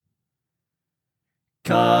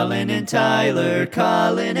Colin and Tyler,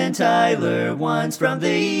 one's from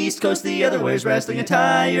the East Coast, the other wears wrestling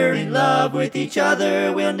attire. In love with each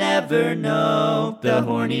other, we'll never know. The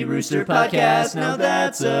Horny Rooster Podcast, now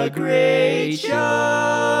that's a great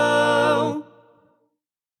show.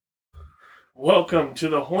 Welcome to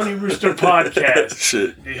the Horny Rooster Podcast.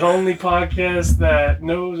 Shit. The only podcast that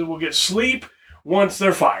knows it will get sleep once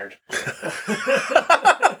they're fired.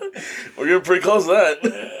 We're getting pretty close to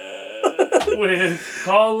that. With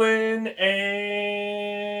Colin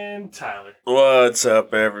and Tyler. What's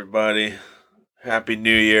up, everybody? Happy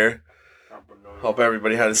New Year. Hope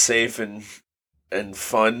everybody had a safe and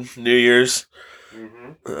fun New Year's.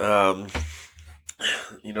 Mm-hmm.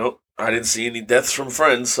 I didn't see any deaths from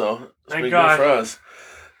friends, so it's Thank been God. good for us.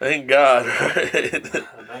 Thank God.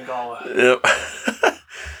 Thank Allah.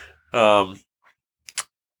 Yep.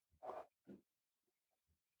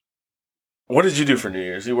 What did you do for New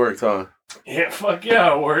Year's? You worked, huh? Yeah, fuck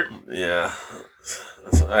yeah, I work. Yeah.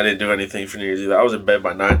 I didn't do anything for New Year's either. I was in bed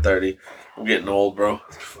by 9:30. I'm getting old, bro.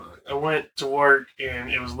 I went to work and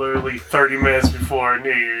it was literally 30 minutes before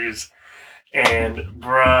New Year's. And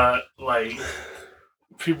bruh, like,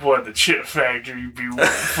 people at the chip factory be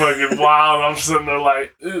fucking wild. I'm sitting there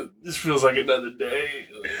like, this feels like another day.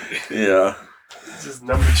 Yeah. It's just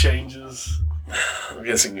number changes. I'm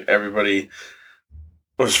guessing everybody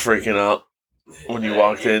was freaking out when you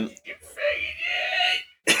walked in.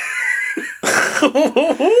 I'll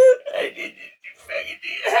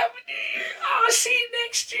see you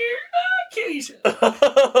next year. Kill yourself.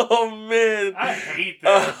 Oh, man. I hate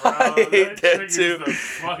that, bro. I hate that triggers too. the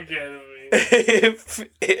fuck out of me.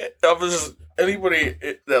 Anybody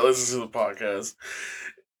that listens to the podcast,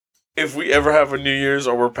 if we ever have a New Year's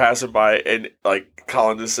or we're passing by and, like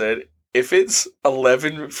Colin just said, if it's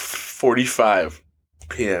 11:45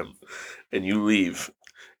 p.m. and you leave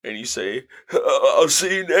and you say, I'll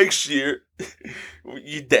see you next year,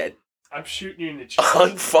 you're dead. I'm shooting you in the chest.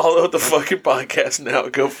 Unfollow the fucking podcast now.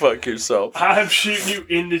 Go fuck yourself. I'm shooting you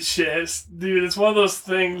in the chest. Dude, it's one of those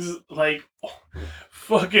things, like,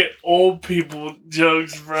 fucking old people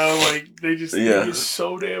jokes, bro. Like, they just think it's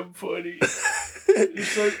so damn funny.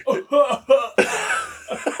 It's like,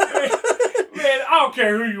 man, I don't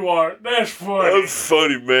care who you are. That's funny. That's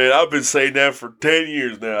funny, man. I've been saying that for 10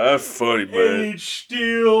 years now. That's funny, man. It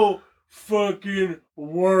still fucking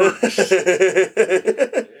works.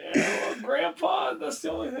 Yeah, well, Grandpa, that's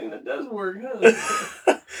the only thing that does work, huh?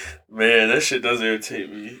 Man, that shit does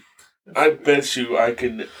irritate me. I bet you I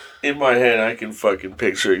can, in my head, I can fucking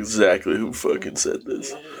picture exactly who fucking said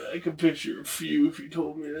this. Yeah, I could picture a few if you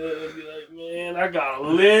told me that. I'd be like, man, I got a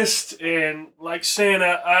list, and like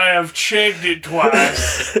Santa, I have checked it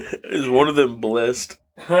twice. Is one of them blessed?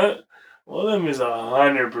 Huh? One of them is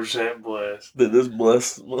 100% blessed. Did this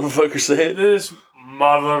blessed motherfucker say it? This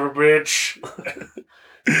mother bitch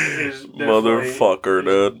is Motherfucker,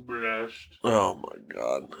 dude. Blessed. Oh my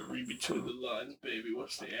god. Read between the lines, baby.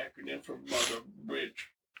 What's the acronym for mother bitch?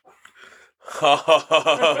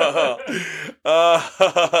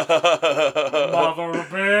 Mother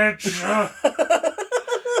bitch.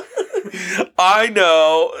 I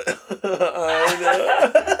know. I know.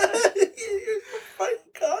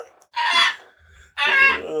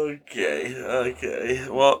 Okay.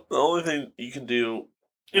 Well, the only thing you can do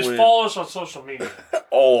is follow us on social media.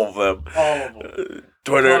 All of them.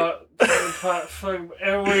 Twitter.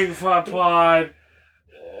 Every pod.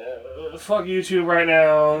 Fuck YouTube right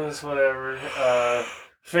now. It's whatever.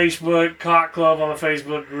 Facebook, Cock Club on the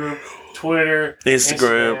Facebook group. Twitter.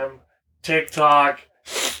 Instagram. TikTok.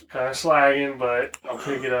 Kind of slagging, but I'll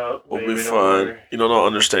pick it up. We'll be fine. You don't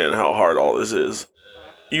understand how hard all this is.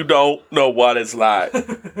 You don't know what it's like,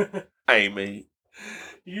 Amy.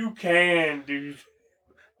 You can, dude.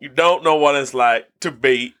 You don't know what it's like to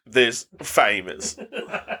be this famous.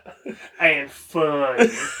 And fun.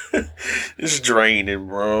 It's draining,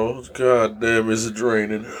 bro. God damn, it's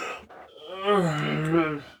draining.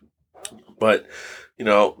 But,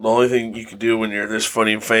 the only thing you can do when you're this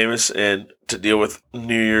funny and famous and to deal with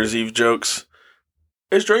New Year's Eve jokes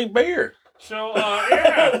is drink beer. So,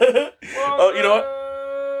 yeah. Well, you know what?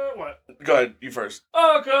 What? Go ahead, you first.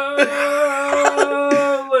 Okay.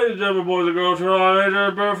 Ladies and gentlemen, boys and girls,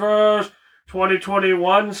 tonight, Beer Fest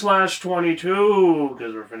 2021/22,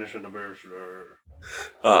 because we're finishing the beer.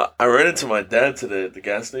 I ran into my dad today at the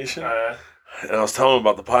gas station, and I was telling him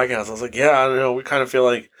about the podcast. I was like, yeah, I don't know, we kind of feel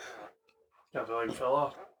like... I feel like it fell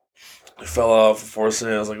off. It fell off before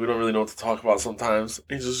saying, I was like, we don't really know what to talk about sometimes.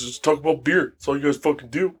 And he's just talk about beer. That's all you guys fucking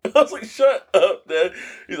do. I was like, shut up, Dad.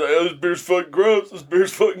 He's like, oh, this beer's fucking gross. This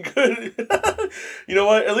beer's fucking good. You know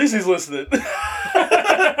what? At least he's listening.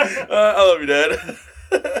 I love you, Dad.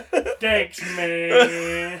 Thanks,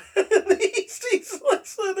 man. He's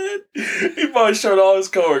listening. He probably showed all his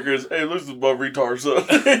coworkers, hey, listen to my retard son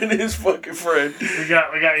and his fucking friend. We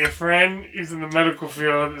got your friend, he's in the medical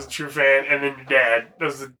field, is a true fan, and then your dad.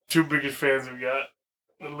 Those are the two biggest fans we got.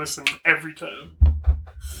 They listen every time.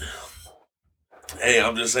 Hey,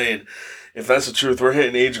 I'm just saying, if that's the truth, we're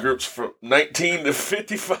hitting age groups from 19 to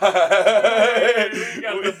 55. We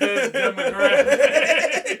got the best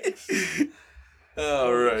demographics.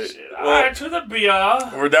 All right. Shit. Well, Alright, to the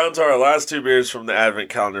BR. we're down to our last two beers from the Advent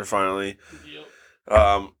calendar finally. Yep.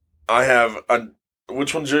 I have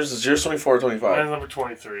which one's yours? Is yours 24 or 25? Mine's number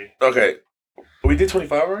 23. Okay. We did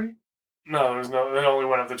 25 already? No, it only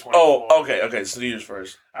went up to 24. Oh, okay. So do yours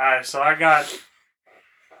first. Alright, so I got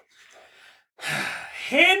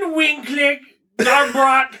Hen Winklick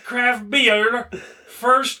Darkbrot Craft Beer.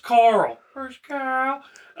 First Carl.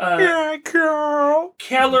 Yeah, girl.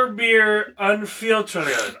 Keller Beer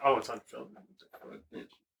Unfiltered. Oh, it's unfiltered.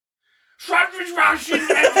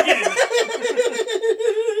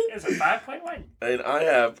 It's a 5.1. And I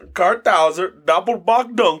have Karthauser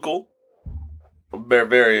Doppelbock Dunkel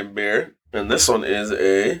Bavarian beer. And this one is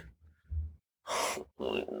a... Oh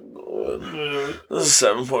my God. This is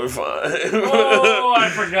 7.5. Oh, I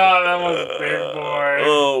forgot that was big boy.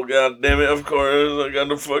 Oh, God damn it. Of course. I got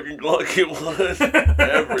the fucking Glucky one.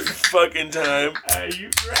 Every fucking time. You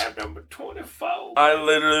grabbed number 24. I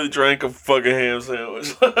literally drank a fucking ham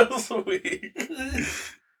sandwich last week.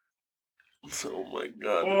 Oh my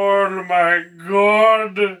God. Oh my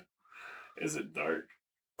God. Is it dark?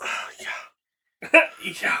 Yeah.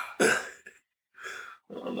 Yeah.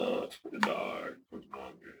 Oh no, it's pretty dark.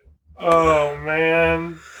 Oh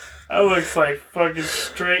man. That looks like fucking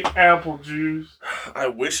straight apple juice. I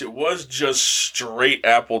wish it was just straight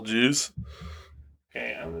apple juice.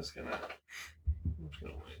 Okay, I'm just gonna wait.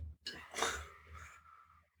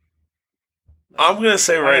 I'm going to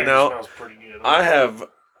say right It now, smells pretty good. I have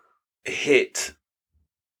hit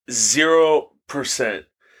 0%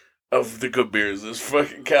 of the good beers this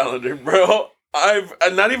fucking calendar, bro. I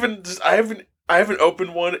haven't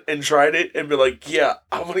opened one and tried it and been like, yeah,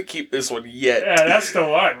 I'm gonna keep this one yet. Yeah, that's the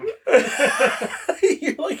one.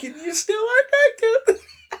 You're like, you still are back to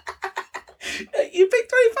you picked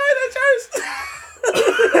 25, that's yours.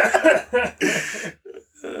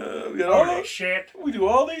 We got all Holy shit. we do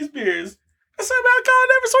all these beers. I said about God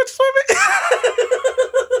never switches with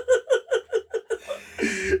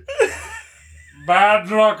me.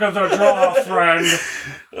 Bad luck of the draw, friend.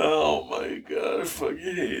 Oh my God, I fucking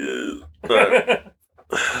hate it. Alright.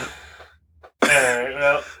 Alright,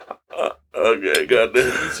 well. Okay,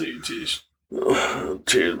 goddamn. Cheers.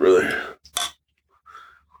 Cheers, brother.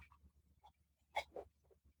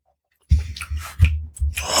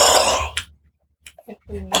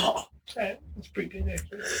 That's pretty good,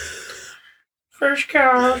 actually. First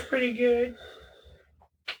cow was pretty good.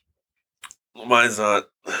 Mine's not.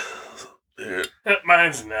 Here.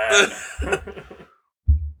 Mine's not.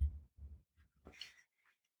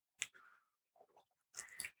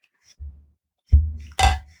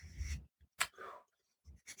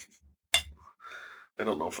 I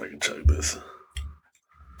don't know if I can chug this.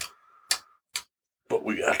 But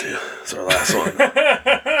we got to. It's our last one.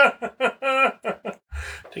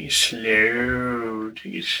 Take it slow.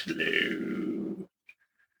 Take it slow.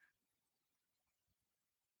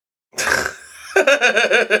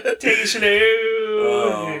 Take it slow.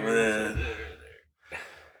 Oh, man.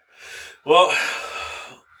 Well,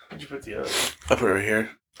 Where'd you put the other? I put it right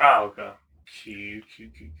here. Oh, okay. Q.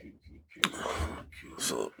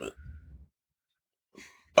 Just a little bit.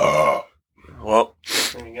 Well.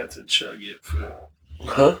 I ain't got to chug it. Foot.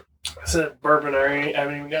 Huh? I said bourbon. I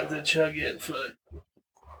haven't even got to chug it. Foot.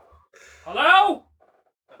 Hello?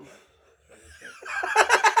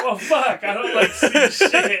 Well, fuck. I don't like see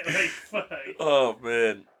shit. Like, fuck. Oh,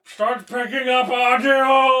 man. Start picking up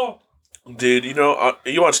audio. Dude, you know,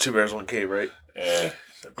 you watch Two Bears, One Cave, right? Yeah.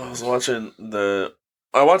 I was watching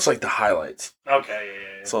I watched, like, the highlights. Okay,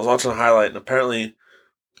 yeah. So I was watching the highlight, and apparently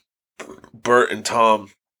Bert and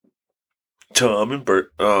Tom and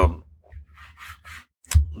Bert,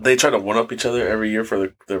 they try to one-up each other every year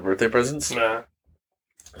for their birthday presents. Nah.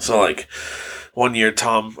 So, like, one year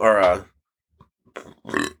Tom got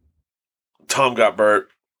Bert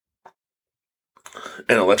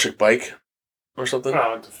an electric bike or something.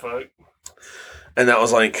 Oh, what the fuck? And that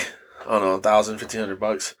was like, I don't know,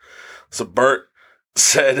 $1,500. So Bert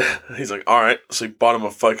said, he's like, all right. So he bought him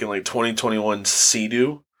a fucking like 2021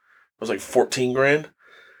 Sea-Doo. It was like 14 grand.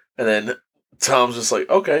 And then Tom's just like,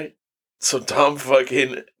 okay. So Tom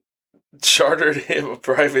fucking chartered him a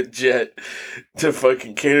private jet to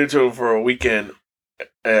fucking cater to him for a weekend.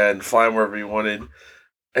 and fly him wherever he wanted.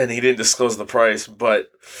 And he didn't disclose the price, but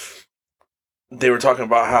they were talking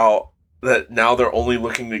about how that now they're only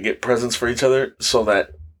looking to get presents for each other so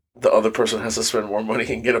that the other person has to spend more money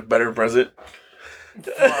and get a better present.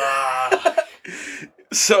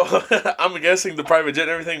 So I'm guessing the private jet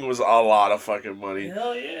and everything was a lot of fucking money.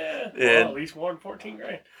 Hell yeah. And, Well, at least more than 14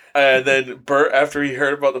 grand. And then Bert, after he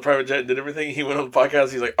heard about the private jet and did everything, he went on the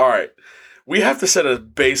podcast. He's like, all right, we have to set a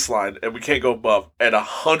baseline and we can't go above at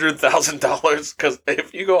 $100,000 because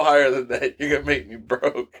if you go higher than that, you're going to make me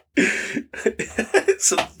broke.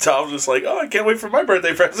 So Tom's just like, oh, I can't wait for my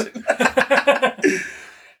birthday present. The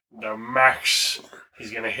max.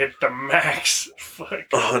 He's going to hit the max.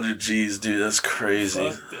 Fuck. 100 G's, dude. That's crazy.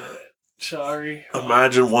 Fuck that. Sorry.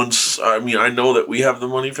 Imagine once, I mean, I know that we have the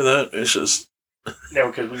money for that. It's just. No,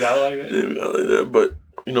 because we got it like that. Yeah, we got it like that. But,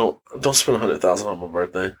 you know, don't spend $100,000 on my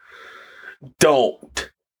birthday.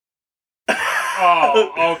 Don't.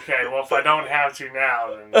 Oh, okay. Well, if I don't have to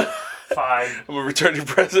now, then fine. I'm going to return your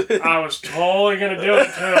present. I was totally going to do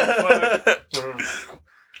it, too.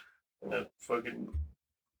 That fucking...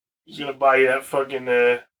 He's going to buy you that fucking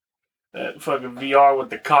VR with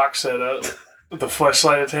the cock set up. With the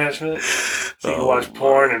fleshlight attachment. So you can watch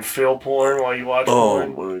porn and feel porn while you watch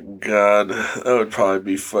porn. Oh, my God. That would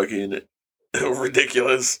probably be fucking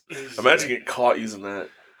ridiculous. Imagine getting caught using that.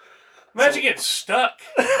 Imagine getting stuck.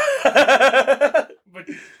 But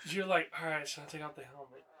you're like, alright, so I'll take off the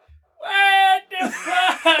helmet. What the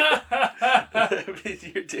fuck?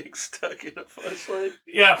 Your dick stuck in a flashlight?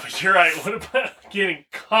 Yeah, but you're right. What about getting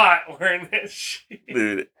caught wearing that shit?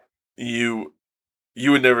 Dude, you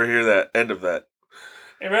would never hear that end of that.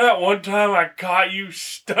 Hey, remember that one time I caught you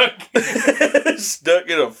stuck? Stuck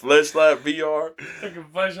in a flashlight VR? Stuck in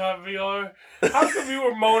flashlight VR? How come you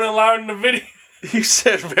were moaning loud in the video? You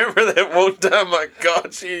said, remember that one time I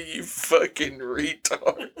got you, you fucking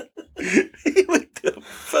retard? What the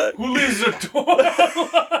fuck? Who leaves the door?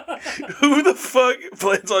 Who the fuck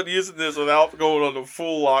plans on using this without going on a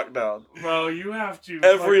full lockdown? Bro, you have to.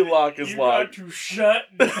 Every lock is locked. You have to shut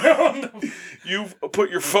down the... You put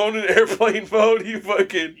your phone in airplane mode, you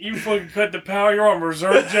fucking cut the power. You're on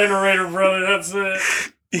reserve generator, brother. That's it.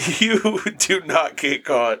 You do not get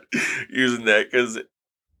caught using that because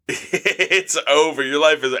it's over. Your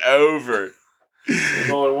life is over. There's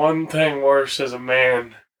only one thing worse as a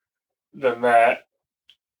man than that.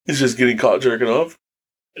 It's just getting caught jerking off?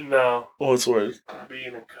 No. What's worse?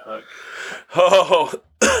 Being a cuck. Oh,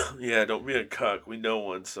 yeah, don't be a cuck. We know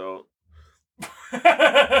one, so. We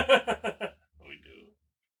do.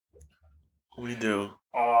 We do.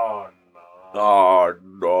 Oh, no. Oh,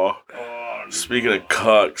 no. Oh, Speaking of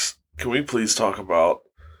cucks, can we please talk about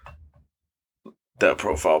that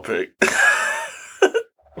profile pic?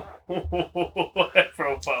 What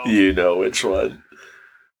profile? You know which one.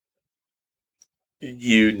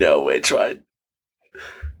 You know which one.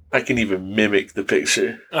 I can even mimic the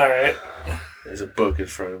picture. Alright. There's a book in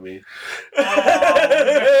front of me.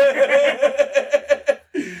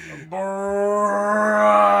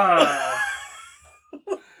 Bruh.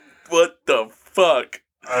 What the fuck?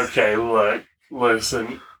 Okay, look.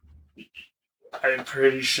 Listen. I'm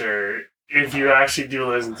pretty sure if you actually do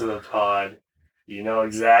listen to the pod, you know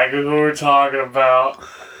exactly who we're talking about.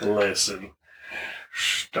 Listen.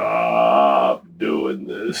 Stop doing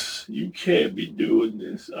this. You can't be doing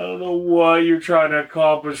this. I don't know what you're trying to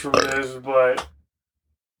accomplish from this, but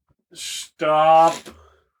stop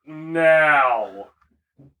now.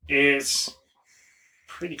 It's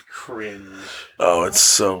pretty cringe. Oh, it's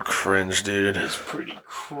so cringe, dude. It's pretty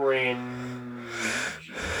cringe.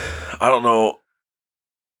 I don't know.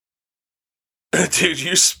 Dude,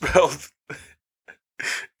 you spelled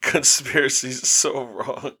conspiracies so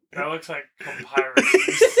wrong. That looks like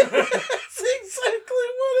conspiracies. That's exactly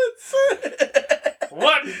what it said.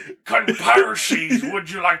 What conspiracies would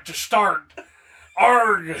you like to start?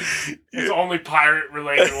 Arg! It's only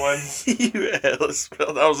pirate-related ones. You hella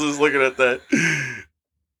spelled. I was just looking at that.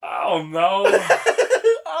 Oh, no.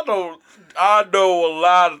 I know a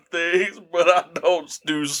lot of things, but I don't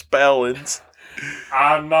do spellings.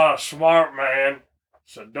 I'm not a smart man,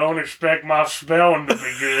 so don't expect my spelling to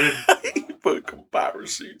be good. You put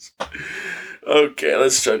conspiracies. Okay,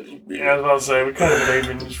 let's try to be. Yeah, I was about to say, we kind of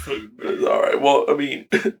naming this food. Alright, well, I mean,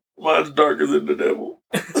 mine's darker than the devil.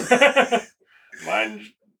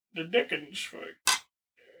 Mine's the Dickens food.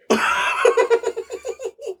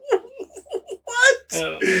 What?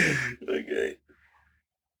 Okay.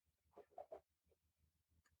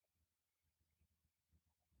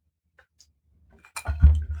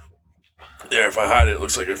 Yeah, if I hide it, it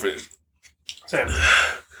looks like I finished. Same.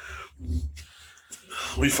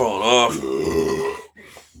 We falling off.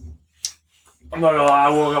 I'm not gonna lie, I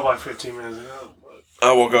woke up like 15 minutes ago.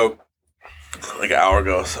 I woke up like an hour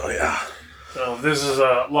ago, so yeah. So this is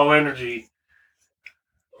low energy.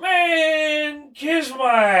 Man, kiss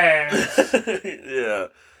my ass. Yeah.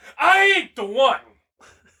 I ain't the one.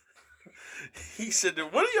 He said,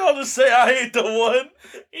 what do y'all just say? I ain't the one.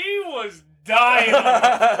 He was dying.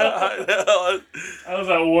 I I was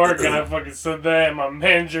at work and I fucking said that, and my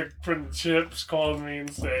manager from the Chips called me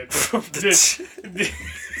and said,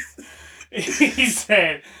 he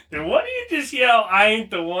said, then what do you just yell, I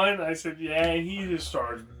ain't the one? I said, yeah, and he just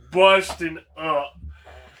started busting up.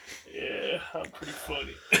 Yeah, I'm pretty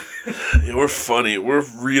funny. Yeah, we're funny. We're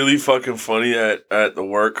really fucking funny at the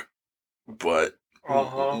work, but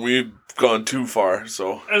we've gone too far,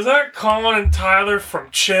 so. Is that Colin and Tyler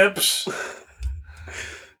from Chips?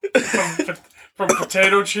 from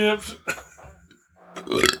Potato Chips?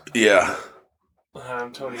 Yeah.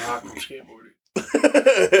 I'm Tony Hawk from skateboarding.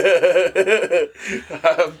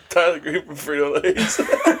 I'm Tyler Green from Frito-Lays.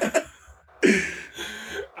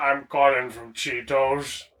 I'm Colin from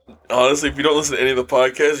Cheetos. Honestly, if you don't listen to any of the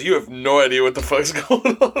podcasts, you have no idea what the fuck's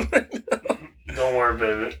going on right now. Don't worry,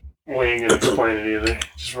 baby. We ain't gonna explain it either.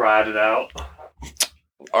 Just ride it out.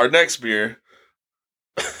 Our next beer,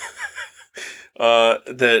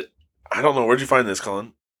 that, I don't know, where'd you find this,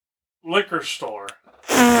 Colin? Liquor store.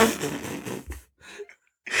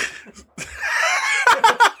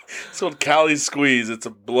 It's called Cali's Squeeze. It's a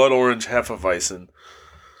blood orange Hefeweizen.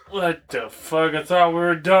 What the fuck? I thought we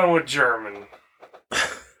were done with German.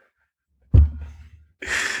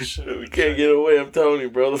 We can't get away, I'm telling you,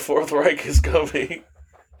 bro. The Fourth Reich is coming.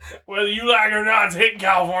 Whether you like it or not, it's hitting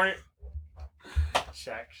California.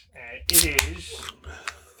 Shucks. It is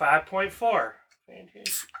 5.4.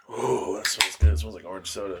 Fantastic. Ooh, that smells good. It smells like orange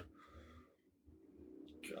soda.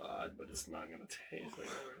 God, but it's not gonna taste like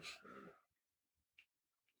orange.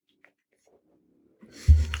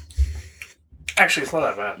 Actually, it's not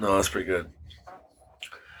that bad. No, that's pretty good.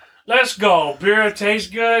 Let's go. Beer that tastes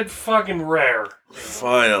good, fucking rare.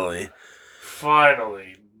 Finally.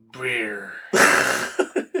 Beer.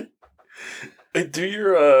 Hey, do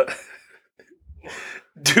your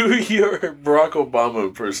Barack Obama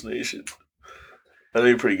impersonation. I know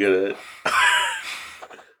you're pretty good at it.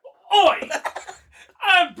 Oi!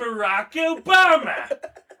 I'm Barack Obama!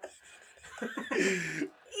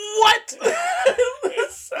 What?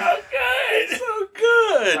 It's so good! So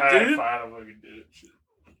good, Alright, dude. fine, I'm gonna do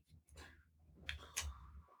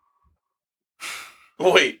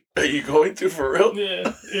it. Wait, are you going to for real?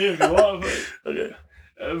 Yeah, if you want, but... Okay.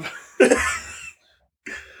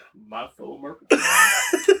 My fellow American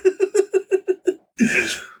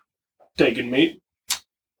is taking me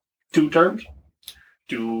 2 terms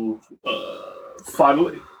to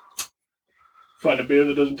finally find a beer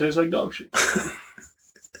that doesn't taste like dog shit.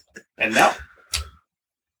 And now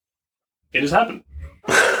it has happened.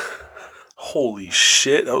 Holy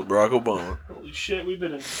shit, that was Barack Obama. Holy shit, we've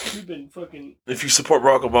been fucking. If you support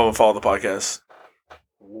Barack Obama, follow the podcast.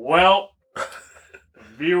 Well,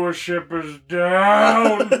 viewership is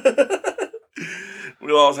down.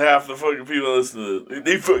 We lost half the fucking people listening to it.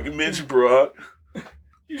 They fucking mentioned Barack.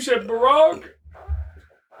 You said Barack?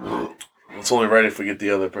 It's only right if we get the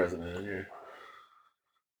other president in here.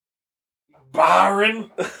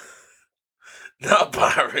 Byron? Not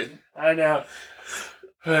Byron. I know.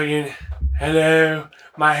 Fucking, hello,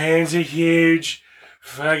 my hands are huge.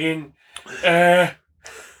 Fucking, Oi.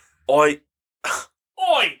 Oi!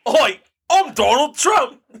 Oi! I'm Donald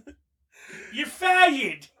Trump! You're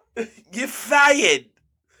fired! You're fired!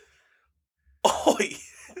 Oi!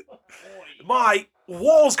 My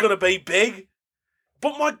wall's gonna be big,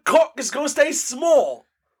 but my cock is gonna stay small.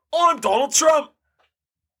 I'm Donald Trump!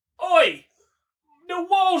 Oi! The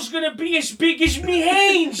wall's gonna be as big as me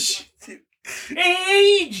hands!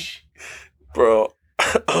 Age! Bro,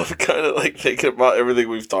 I'm kind of like thinking about everything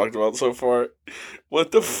we've talked about so far.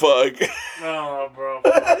 What the fuck? No, bro.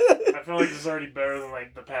 I feel like this is already better than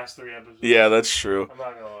like the past 3 episodes. Yeah, that's true. I'm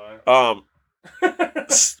not gonna lie.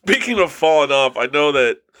 Speaking of falling off, I know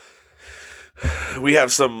that we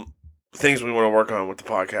have some things we want to work on with the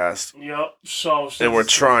podcast, Yep. So and we're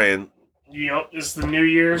trying. Yep. It's the new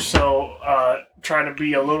year, so trying to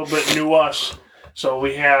be a little bit new us. So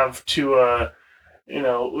we have to, we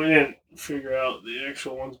didn't figure out the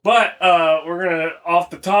actual ones, but we're gonna, off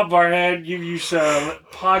the top of our head, give you some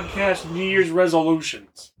podcast New Year's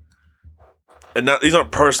resolutions. And these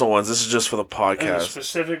aren't personal ones. This is just for the And podcast.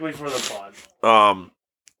 specifically for the pod.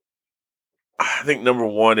 I think number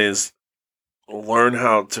 1 is learn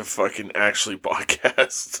how to fucking actually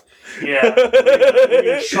podcast. Yeah, we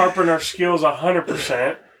can sharpen our skills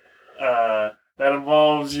 100%. That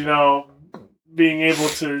involves, being able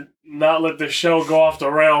to not let the show go off the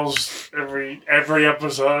rails every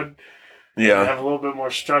episode. Yeah. Have a little bit more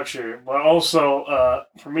structure. But also,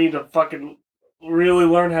 for me to fucking really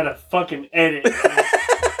learn how to fucking edit.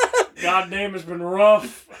 Goddamn, it's been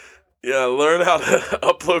rough. Yeah, learn how to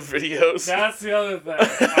upload videos. That's the other thing.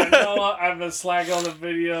 I know I've been slacking on the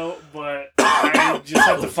video, but I just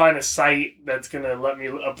have to find a site that's going to let me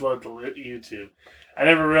upload to YouTube. I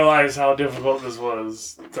never realized how difficult this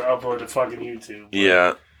was to upload to fucking YouTube.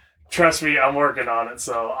 Yeah. Trust me, I'm working on it.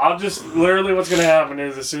 So I'll just, literally what's going to happen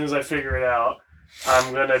is as soon as I figure it out,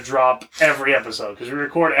 I'm going to drop every episode. Because we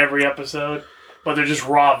record every episode, but they're just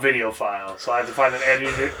raw video files. So I have to find an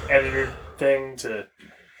editor thing to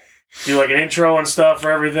do like an intro and stuff for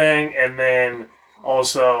everything, and then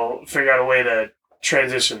also figure out a way to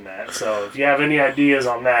transition that. So if you have any ideas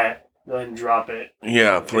on that, go ahead and drop it.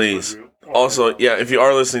 Yeah, please. Also, yeah, if you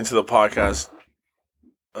are listening to the podcast,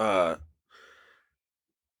 the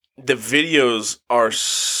videos are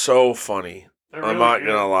so funny. They're I'm really not good.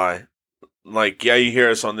 gonna lie. Like, yeah, you hear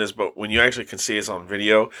us on this, but when you actually can see us on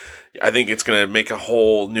video, I think it's gonna make a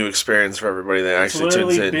whole new experience for everybody that actually It's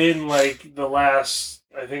tunes literally in. been like the last,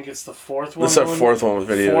 I think it's the fourth one. It's our fourth one with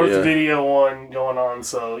video. Fourth Yeah. video one going on,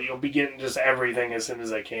 so you'll be getting just everything as soon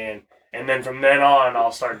as I can. And then from then on,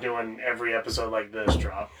 I'll start doing every episode like this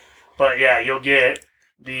drop. But yeah, you'll get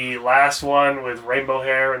the last one with Rainbow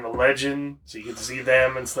Hair and the Legend, so you get to see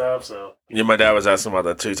them and stuff. So Yeah, my dad was asking about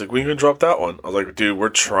that too. He's like, "When you gonna drop that one?" I was like, "Dude, we're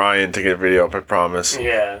trying to get a video up. I promise."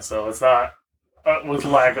 yeah, so it's not with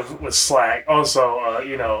slack. Also,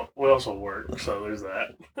 we also work, so there's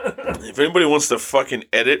that. If anybody wants to fucking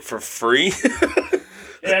edit for free,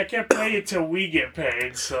 Yeah, I can't pay you till we get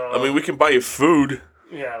paid. So I mean, we can buy you food,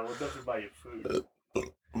 yeah, we'll definitely buy you food.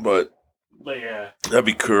 but But yeah. that'd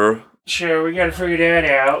be cool. Sure, we gotta figure that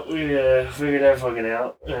out. We figure that fucking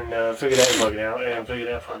out, and figure that fucking out, and figure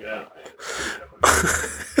that fucking out.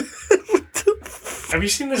 Have you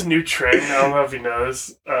seen this new trend? I don't know if you know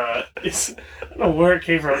this. It's I don't know where it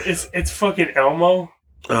came from. It's fucking Elmo.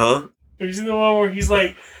 Uh Have you seen the one where he's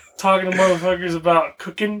like talking to motherfuckers about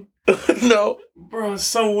cooking? huh. No. Bro, it's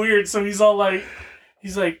so weird. So he's like,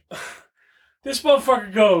 this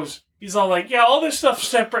motherfucker goes. He's all like, yeah, all this stuff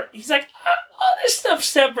separate. He's like, all this stuff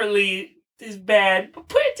separately is bad, but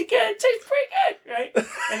put it together, it tastes pretty good, right?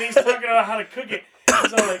 And he's talking about how to cook it.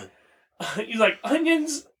 He's all like,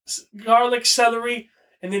 onions, garlic, celery,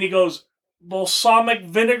 and then he goes, balsamic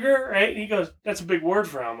vinegar, right? And he goes, that's a big word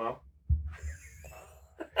for Elmo.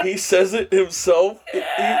 He says it himself. He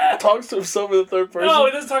talks to himself in the third person. No,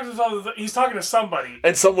 he doesn't talk to himself. He's talking to somebody.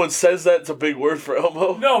 And someone says that it's a big word for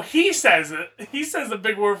Elmo. No, he says it. He says the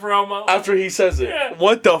big word for Elmo. After he says it. Yeah.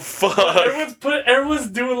 What the fuck? Everyone's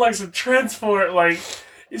doing like some trends for it. Like,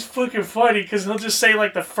 it's fucking funny because he'll just say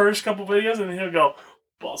like the first couple videos and then he'll go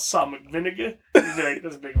balsamic vinegar. He's like,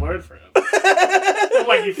 that's a big word for him.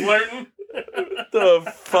 Like he flirting.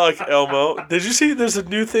 The fuck, Elmo? Did you see there's a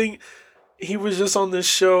new thing? He was just on this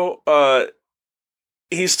show.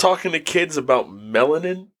 He's talking to kids about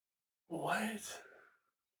melanin. What?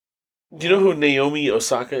 Do you know who Naomi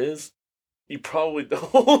Osaka is? You probably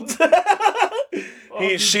don't.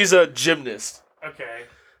 She's a gymnast. Okay.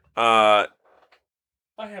 I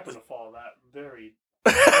I happen to follow that very.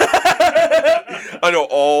 know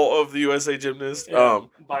all of the USA gymnasts.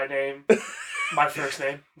 By name, my first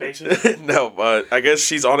name, basically. No, but I guess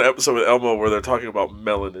she's on an episode with Elmo where they're talking about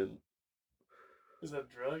melanin. Is that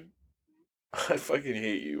a drug? I fucking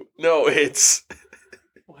hate you. No, it's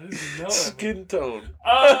What is melanin? skin tone.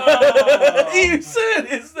 Oh! You said,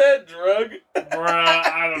 is that drug? Bruh,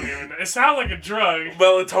 I don't even know. It sounds like a drug.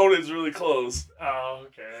 Melatonin's really close. Oh,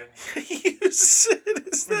 okay. You said,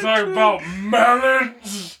 is We're that talking drug? about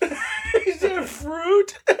melons. Is that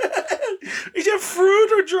fruit? Is that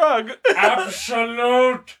fruit or drug?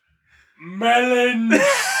 Absolute melons.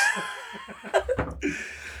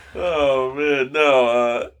 Oh, man,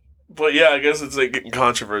 no. But yeah, I guess it's like getting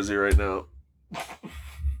controversy right now.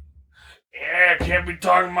 Yeah, can't be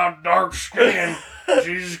talking about dark skin.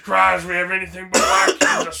 Jesus Christ, we have anything but white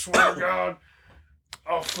kids, I swear to God.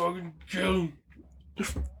 I'll fucking kill him.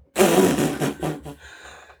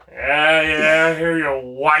 Yeah, I hear you,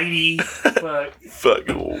 whitey. But,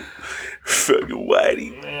 Fucking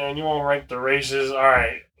whitey. man, you won't rank the races. All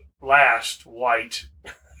right, last, white.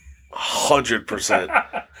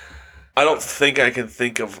 100%. I don't think I can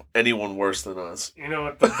think of anyone worse than us. You know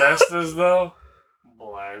what the best is, though?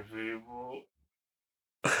 Black people.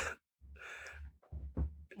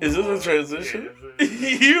 Is this a transition? Yeah,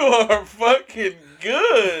 You are fucking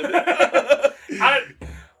good.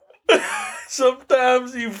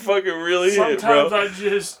 Sometimes you fucking really hit, bro. sometimes I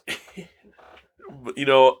just... You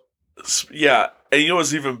know, yeah. And you know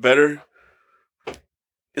what's even better?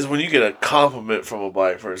 Is when you get a compliment from a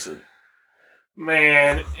black person.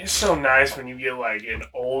 Man, it's so nice when you get like an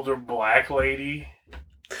older black lady.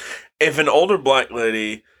 If an older black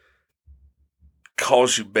lady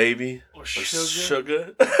calls you baby Or or sugar.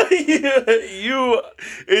 sugar,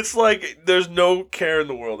 it's like there's no care in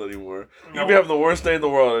the world anymore. You No. could be having the worst day in the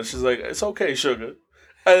world, and she's like, "It's okay, sugar,"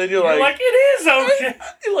 and then you're like, it is okay.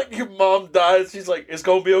 you're like, your mom dies. She's like, "It's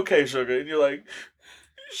gonna be okay, sugar," and you're like,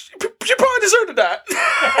 "She probably deserved to die." You know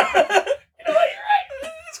what? You're right.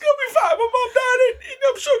 It's gonna be fine. My mom died and eating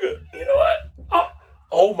up sugar. You know what?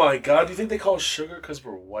 Oh my god! Do you think they call us sugar because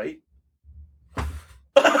we're white?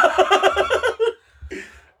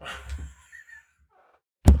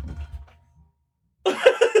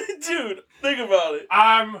 Dude, think about it.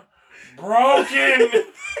 I'm broken.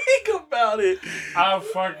 Think about it. I'm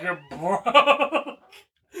fucking broke.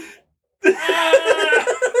 Ah,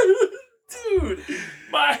 Dude.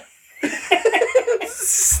 my.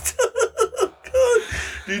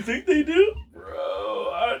 Do you think they do?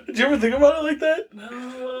 Bro, Did you ever think about it like that?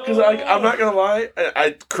 no. Because I'm not gonna lie.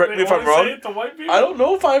 I correct me if I'm Say wrong. it to white people? I don't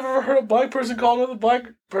know if I've ever heard a black person call another black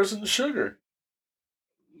person sugar.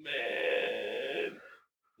 Man,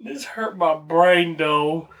 this hurt my brain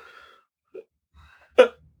though.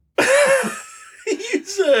 you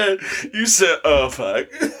said, fuck.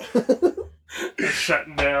 I'm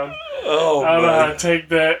shutting down. Oh, I don't know how man. to take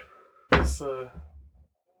that.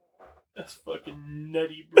 That's fucking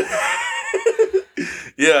nutty, bro.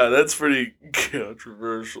 Yeah, that's pretty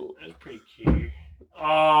controversial. That's pretty cute.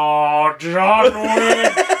 Oh, John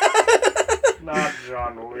Wick. Not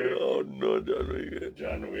John Wick. Oh, no, John Wick.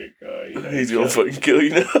 John Wick. He's gonna fucking kill you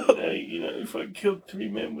now. He fucking killed 3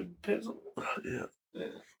 men with a pencil. Yeah.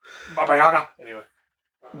 Baba Yaga. Anyway.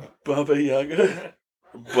 Baba Yaga.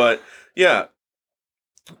 But, yeah.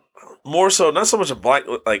 More so, not so much a black,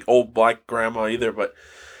 like, old black grandma either, but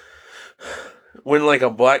when, like, a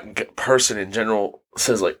black person in general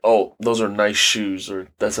says, like, oh, those are nice shoes, or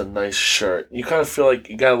that's a nice shirt, you kind of feel like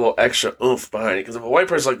you got a little extra oomph behind it. Because if a white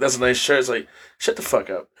person's like, that's a nice shirt, it's like, shut the fuck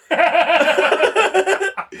up.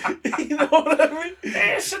 You know what I mean?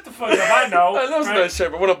 Hey, shut the fuck up. I know. I know it's a right? nice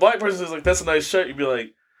shirt, but when a black person says, like, that's a nice shirt, you'd be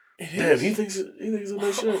like, It damn, is. he thinks it's a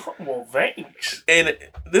nice shirt. Well, thanks. And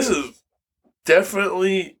this is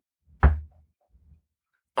definitely,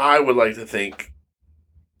 I would like to think,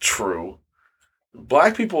 true.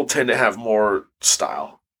 Black people tend to have more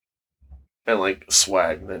style and like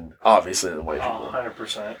swag than obviously than white people.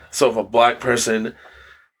 100%. So if a black person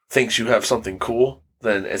thinks you have something cool,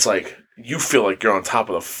 then it's like you feel like you're on top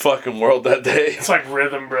of the fucking world that day. It's like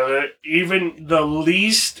rhythm, brother. Even the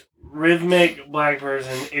least rhythmic black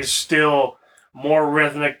person is still more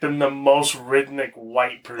rhythmic than the most rhythmic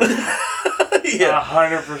white person. Yeah.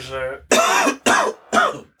 100%.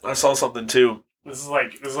 I saw something too. This is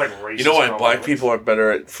like racist. You know why black almost. people are better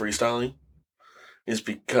at freestyling? Is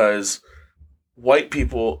because white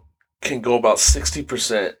people can go about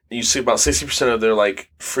 60%. You see about 60% of their like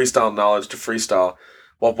freestyle knowledge to freestyle,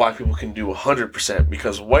 while black people can do 100%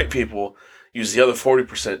 because white people use the other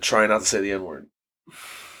 40% trying not to say the N-word.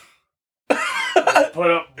 Put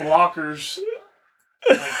up blockers.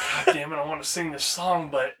 Like, God damn it, I want to sing this song,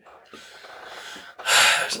 but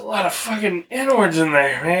there's a lot of fucking N-words in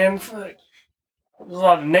there, man. Fuck. There's a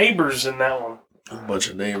lot of neighbors in that one. A bunch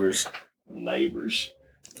of neighbors. Neighbors.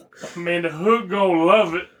 Man, the hood gon'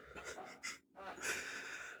 love it.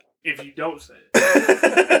 If you don't say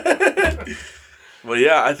it. But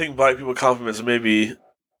yeah, I think black people compliments may be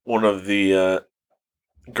one of the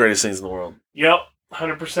greatest things in the world. Yep,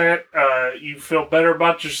 100%. You feel better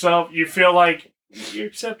about yourself. You feel like you're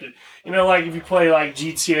accepted. You know, like if you play like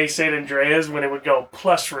GTA San Andreas when it would go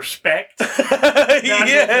plus respect. That's what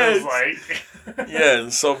it feels like. Yeah,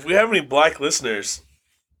 and so if we have any black listeners,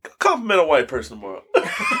 go compliment a white person tomorrow.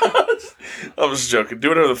 I'm just joking. Do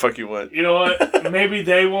whatever the fuck you want. You know what? Maybe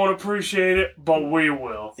they won't appreciate it, but we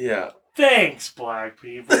will. Yeah. Thanks, black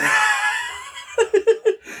people.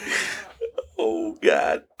 Oh,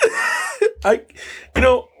 God.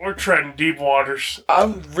 We're treading deep waters. I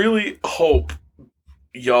really hope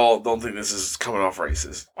y'all don't think this is coming off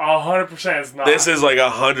racist. 100% it's not. This is like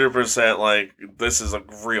 100% like, this is like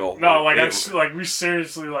real. No, like, it, we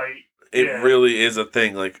seriously, like... it yeah. really is a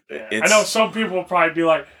thing. Like, Yeah. it's... I know some people will probably be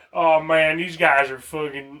like, oh, man, these guys are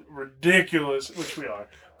fucking ridiculous, which we are.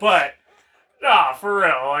 But, nah, for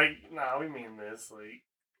real, like, nah, we mean this. Like,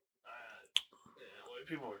 white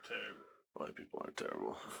people are terrible. White people are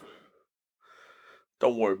terrible.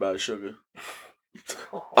 Don't worry about it, sugar.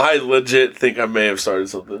 I legit think I may have started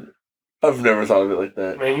something. I've never thought of it like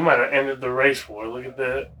that. Man, you might have ended the race war. Look at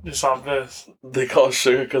that. Just off this. They call it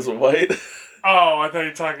sugar because of white. Oh, I thought you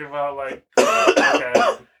were talking about like.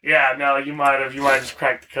 Okay. Yeah, no, you might have just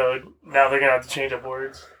cracked the code. Now they're gonna have to change up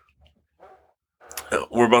words.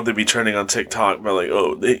 We're about to be trending on TikTok by like,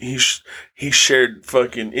 oh, he shared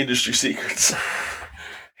fucking industry secrets.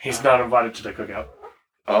 He's not invited to the cookout.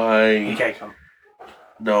 He can't come.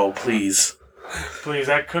 No, please. Please,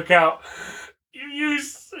 that cookout. You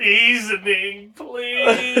use seasoning,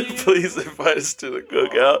 please. Please invite us to the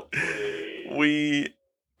cookout. We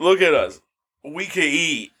look at us. We can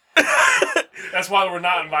eat. That's why we're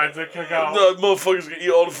not invited to the cookout. No, motherfuckers can eat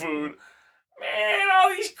all the food. Man, all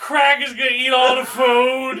these crackers gonna eat all the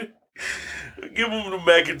food. Give them the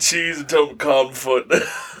mac and cheese and tell them to calm the foot.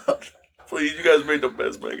 Please, you guys made the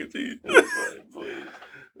best mac and cheese. Please.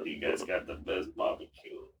 You guys got the best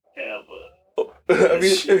barbecue ever. Have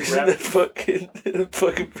you seen that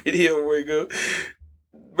fucking video where you go,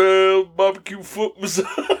 man, barbecue foot massage?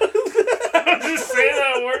 I was just saying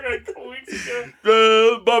that at work like a couple weeks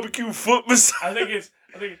ago. Barbecue foot massage. I think it's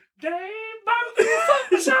Dave Barbecue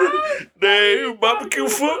Foot Massage. Dave barbecue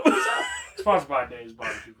foot massage. Sponsored by Dave's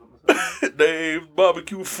Barbecue Foot Massage. Dave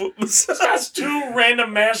barbecue foot massage. That's two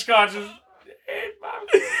random mascots. Dave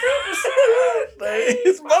Barbecue Foot Massage.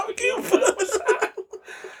 Dave's barbecue foot massage.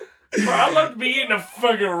 Bro, I love to be eating a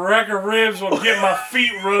fucking rack of ribs while getting my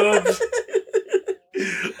feet rubbed.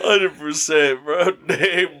 100%, bro.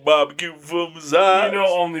 Dave barbecue foot massage. You know,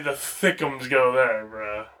 only the thickums go there,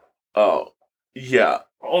 bro. Oh, yeah.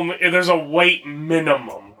 Only there's a weight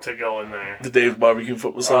minimum to go in there. The Dave barbecue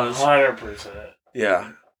foot massage. 100%.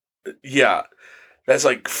 Yeah. Yeah. That's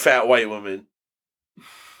like fat white women.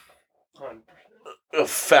 100%. A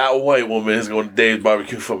fat white woman is going to Dave's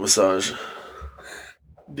barbecue foot massage.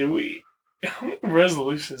 How many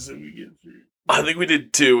resolutions did we get through? I think we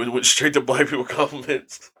did 2 and went straight to black people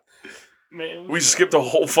compliments. Man, We skipped a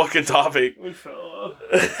whole fucking topic. We fell off.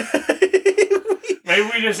 Maybe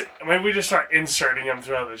we just start inserting them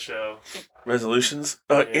throughout the show. Resolutions?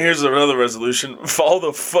 Yeah. Here's another resolution. Follow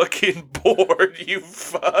the fucking board, you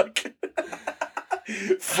fuck.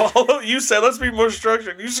 You said let's be more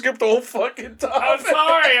structured. You skipped the whole fucking topic. I'm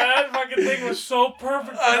sorry, that fucking thing was so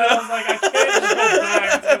perfect. I was like, I can't just go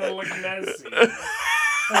back. It's gonna look messy.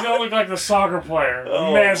 It's gonna look like the soccer player.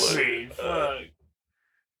 Oh, messy. Fuck.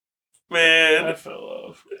 Man. I fell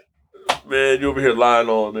off. Man, you over here lying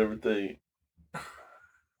on everything.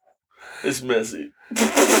 It's messy.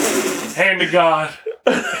 Hand to God.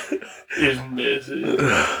 It's messy.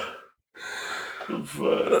 Fuck.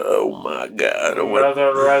 Oh my God.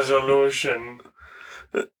 Another resolution.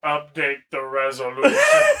 Update the resolution.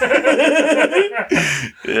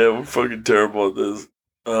 Yeah, we're fucking terrible at this.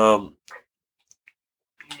 Man.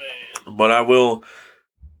 But I will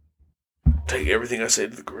take everything I say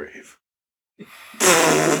to the grave.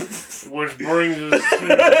 Which brings us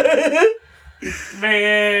to...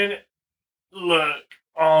 Man, look,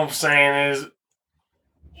 all I'm saying is...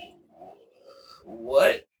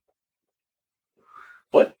 What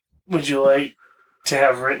would you like to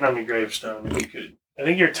have written on your gravestone if you could? I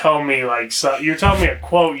think you're telling me you're telling me a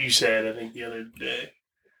quote you said, I think, the other day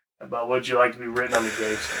about what you like to be written on your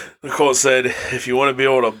gravestone. The quote said, if you want to be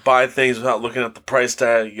able to buy things without looking at the price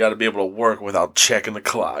tag, you got to be able to work without checking the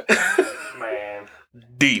clock. Man.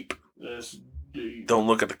 Deep. That's deep. Don't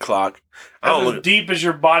look at the clock. That's as deep as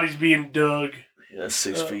your body's being dug. Yeah, that's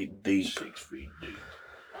 6 feet deep. 6 feet deep.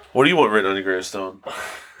 What do you want written on your gravestone?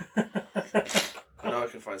 I know I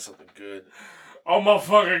can find something good. Oh my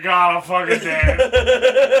fucking God, I'm fucking dead.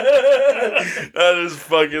 That is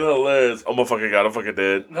fucking hilarious. Oh my fucking God, I'm fucking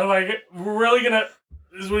dead. They're like, we're really gonna...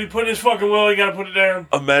 This is when he put in his fucking will, he gotta put it down.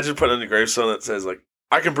 Imagine putting on your gravestone that says, like,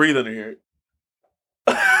 I can breathe under here.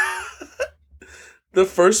 The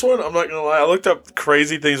first one, I'm not gonna lie, I looked up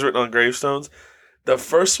crazy things written on gravestones. The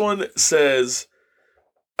first one says,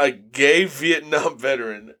 a gay Vietnam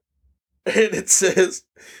veteran. And it says,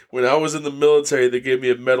 when I was in the military, they gave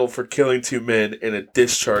me a medal for killing 2 men and a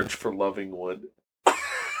discharge for loving one.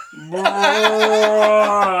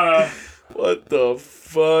 Bruh. What the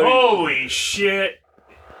fuck? Holy shit.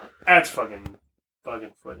 That's fucking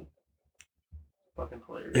funny. Fucking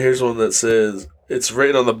hilarious. Here's one that says, it's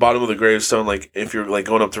written on the bottom of the gravestone, like, if you're, like,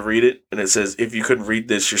 going up to read it, and it says, if you couldn't read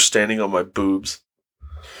this, you're standing on my boobs.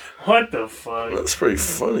 What the fuck? That's pretty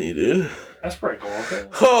funny, dude. That's pretty cool. Okay.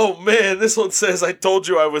 Oh, man, this one says, I told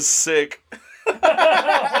you I was sick.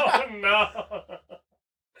 Oh, no.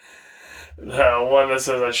 The one that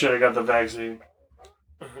says I should have got the vaccine.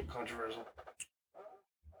 Controversial.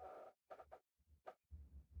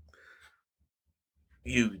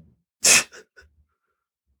 You...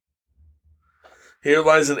 Here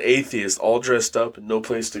lies an atheist, all dressed up and no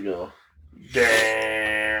place to go.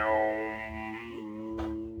 Damn.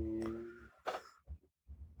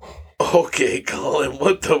 Okay, Colin,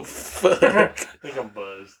 what the fuck? I think I'm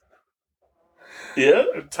buzzed. Yeah?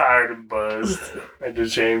 I'm tired and buzzed at the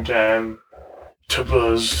same time.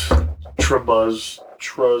 Buzzed. Truzzed.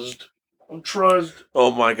 I'm truzzed.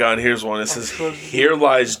 Oh my god, here's one. It says, here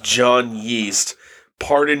lies John Yeast.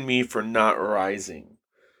 Pardon me for not rising.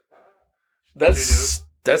 That's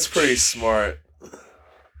pretty smart.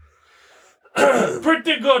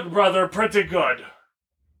 Pretty good, brother. Pretty good.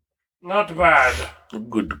 Not bad.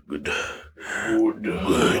 Good. Good.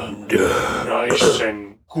 Nice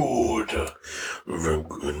and good. Very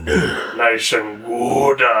good. Nice and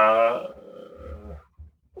good.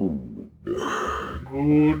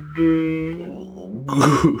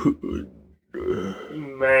 Good.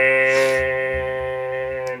 Man.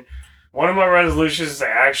 One of my resolutions is to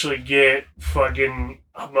actually get fucking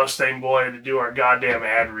Mustang Boy to do our goddamn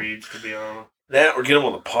ad reads, to be honest. That or get him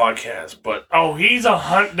on the podcast, but Oh, he's a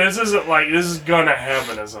hunt. This is gonna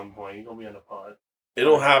happen at some point. He's gonna be on the pod.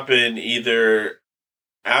 it'll happen either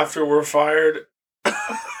after we're fired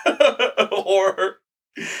or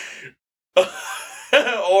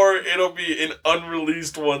or it'll be an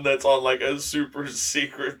unreleased one that's on like a super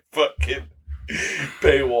secret fucking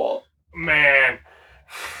paywall. Man.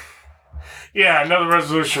 Yeah, another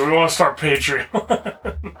resolution. We want to start Patreon.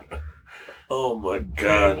 Oh my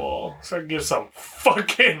god. Paywall. So get some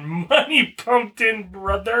fucking money pumped in,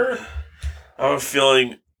 brother. I have a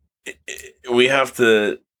feeling we have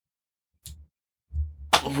to.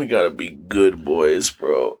 We gotta be good boys,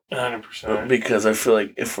 bro. 100%. Because I feel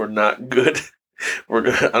like if we're not good, we're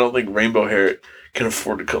gonna. I don't think Rainbow Hair can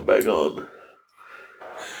afford to come back on.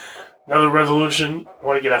 Another resolution. I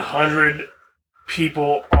want to get 100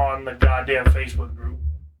 people on the goddamn Facebook group.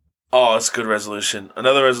 Oh, that's a good resolution.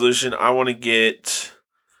 Another resolution. I want to get.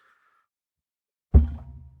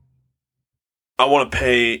 I want to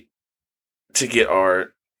pay to get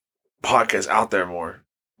our podcast out there more.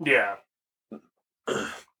 Yeah.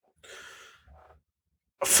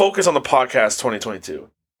 Focus on the podcast 2022.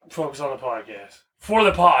 Focus on the podcast. For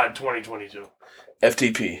the pod 2022.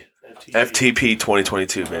 FTP. FTP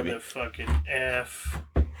 2022, baby. Fucking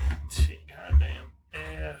FT. Goddamn.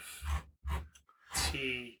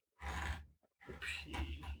 FTP.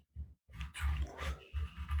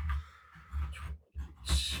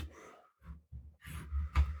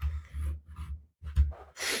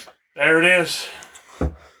 There it is.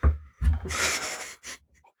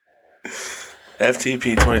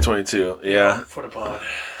 FTP 2022. Yeah. For the pod.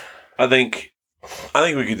 I think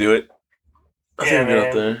we could do it. I think we get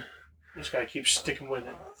up there. Just gotta keep sticking with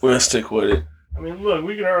it. We're gonna stick with it. I mean, look,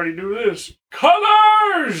 we can already do this.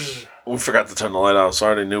 Colors! We forgot to turn the light off, so I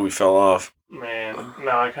already knew we fell off. Man,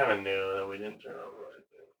 no, I kind of knew that we didn't turn on the light.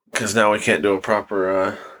 Because now we can't do a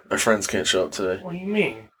proper. Our friends can't show up today. What do you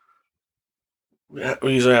mean?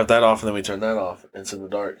 We usually have that off and then we turn that off. It's in the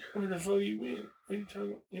dark. What the fuck you mean? What are you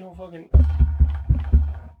talking? You don't fucking.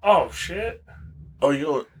 Oh shit!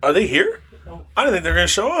 Oh, are they here? No. I didn't think they were gonna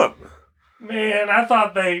show up. Man, I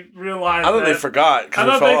thought they realized. I thought they forgot because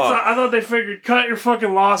I they fell off. I thought they figured cut your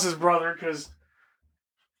fucking losses, brother. Because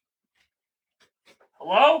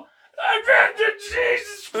hello, I got the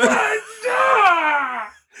Jesus Christ.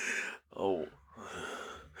 Oh,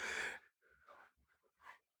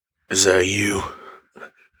 is that you?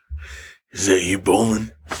 Is that you,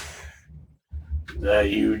 Bowman? Is that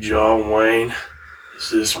you, John Wayne? Is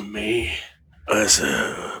this me?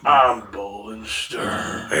 I'm Bolin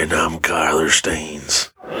Stern. And I'm Kyler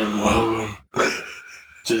Staines. And welcome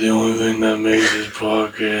to the only thing that makes this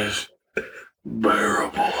podcast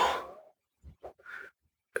bearable.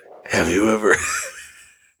 Have you ever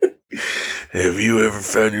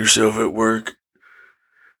found yourself at work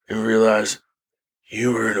and realized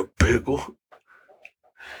you were in a pickle?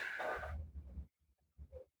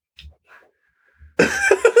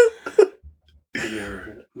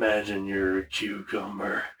 Imagine you're a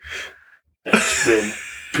cucumber that's been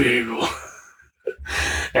pickled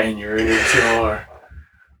and you're in a jar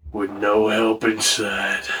with no help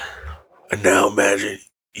inside. And now imagine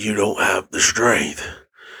you don't have the strength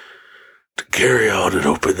to carry on and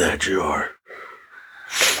open that jar.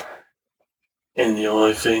 And the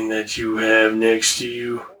only thing that you have next to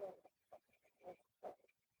you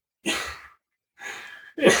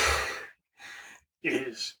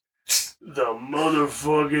is the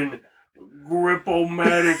motherfucking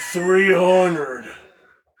Grip-O-Matic 300.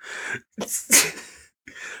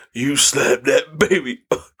 You slap that baby.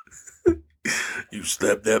 You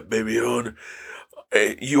slap that baby on,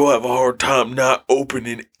 and you'll have a hard time not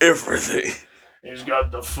opening everything. He's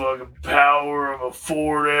got the fucking power of a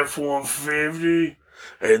Ford F-150.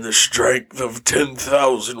 And the strength of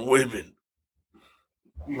 10,000 women.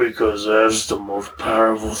 Because that's the most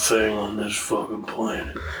powerful thing on this fucking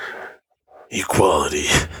planet. Equality.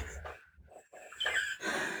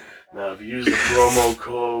 Now, if you use the promo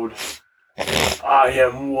code, I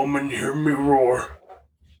am woman, hear me roar.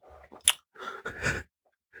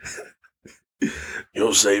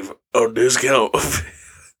 You'll save a discount of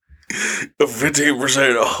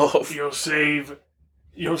 15% off.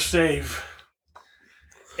 You'll save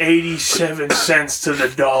 87 cents to the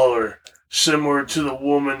dollar, similar to the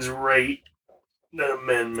woman's rate that a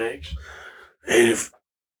man makes. And if...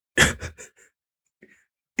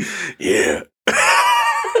 yeah.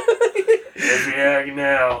 If you act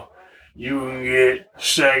now, you can get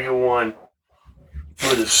second one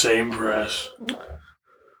for the same price.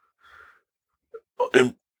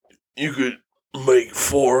 And you could make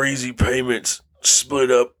 4 easy payments split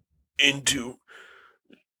up into,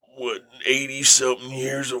 80-something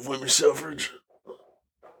years of women's suffrage?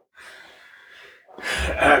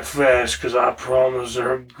 Act fast, because I promise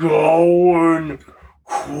they're going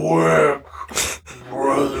quick,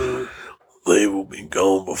 brother. They will be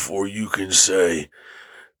gone before you can say,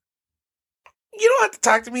 you don't have to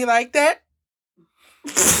talk to me like that.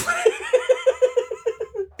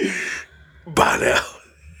 Bye now.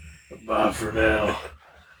 Bye for now.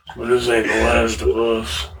 But this ain't the last of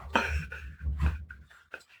us.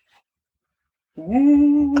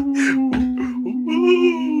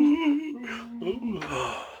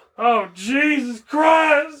 Oh, Jesus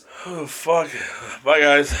Christ! Oh, fuck. Bye,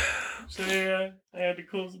 guys. See, I had to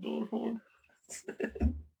close the door for him.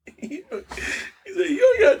 He said, you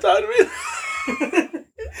don't got time to me.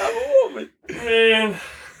 I'm a woman. Man.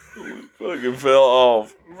 We fucking fell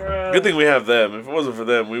off. Bruh. Good thing we have them. If it wasn't for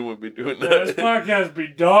them, we wouldn't be doing Yeah, this that. podcast would be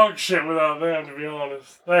dog shit without them, to be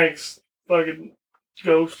honest. Thanks, fucking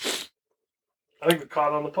Ghost. I think we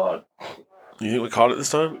caught on the pod. You think we caught it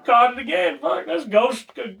this time? We caught it again. Fuck, that's Ghost.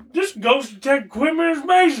 This Ghost Detective equipment is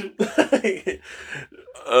amazing.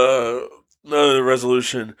 Another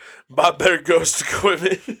resolution. Buy better ghost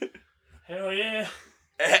equipment. Hell yeah.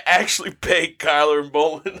 Actually pay Kyler and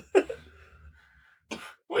Bolin.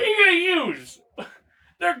 What are you gonna use?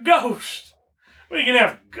 They're ghosts. What are you gonna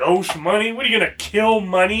have? Ghost money? What are you gonna kill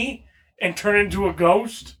money and turn into a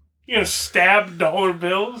ghost? You gonna stab dollar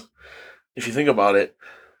bills? If you think about it,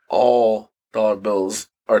 all dollar bills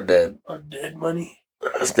are dead. Or dead money?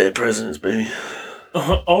 That's dead presidents, baby.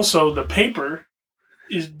 Also, the paper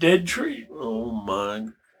is dead tree. Oh my.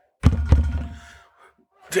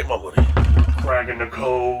 Take my money. Cracking the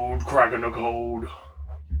code, cracking the code.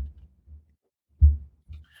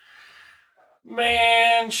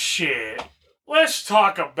 Man, shit. Let's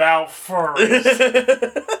talk about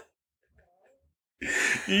furries.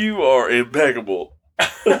 You are impeccable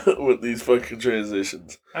with these fucking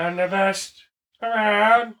transitions. I'm the best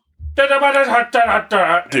around.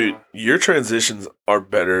 Dude, your transitions are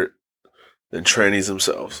better than trannies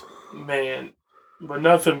themselves. Man, but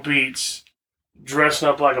nothing beats dressing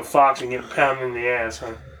up like a fox and getting pounded in the ass,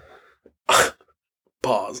 huh?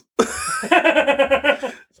 Pause.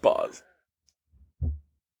 Pause.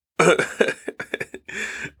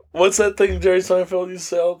 What's that thing Jerry Seinfeld used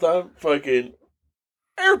to say all the time? Fucking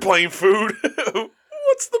airplane food.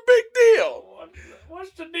 What's the big deal?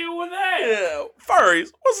 What's the deal with that? Yeah,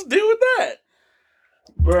 furries. What's the deal with that?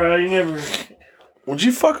 Bruh, you never... Would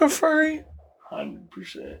you fuck a furry?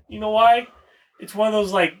 100%. You know why? It's one of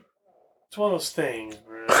those, it's one of those things,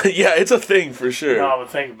 bro. Yeah, it's a thing for sure. No, but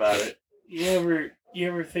think about it. You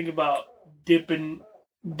ever think about dipping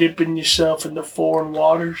yourself into foreign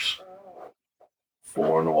waters?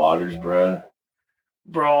 Foreign waters, bruh.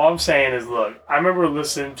 Bro, all I'm saying is, look, I remember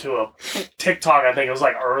listening to a TikTok, I think it was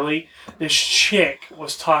early. This chick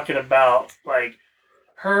was talking about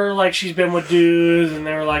her, she's been with dudes and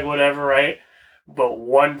they were whatever, right? But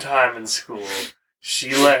one time in school,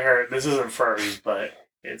 she let her, this isn't furries, but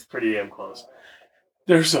it's pretty damn close.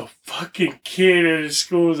 There's a fucking kid at his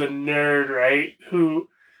school who's a nerd, right? Who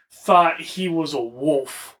thought he was a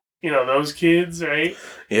wolf. You know, those kids, right?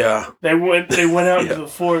 Yeah. They went out into the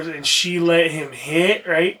forest and she let him hit,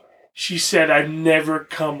 right? She said, I've never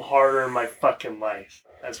come harder in my fucking life.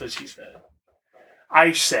 That's what she said.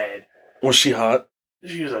 I said. Was she hot?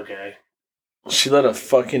 She was okay. She let a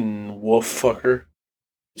fucking wolf fuck her?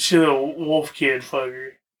 She let a wolf kid fuck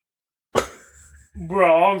her.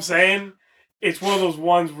 Bro, all I'm saying, it's one of those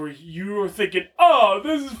ones where you are thinking, oh,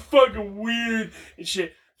 this is fucking weird and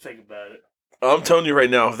shit. Think about it. I'm telling you right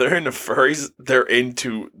now, if they're into furries, they're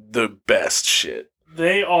into the best shit.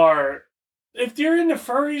 They are If you're into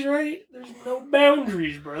furries, right? There's no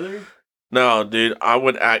boundaries, brother. No, dude, I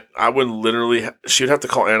would literally, she'd have to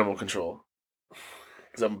call animal control.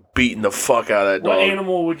 Because I'm beating the fuck out of that dog. What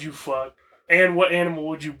animal would you fuck? And what animal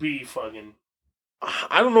would you be fucking?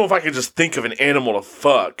 I don't know if I could just think of an animal to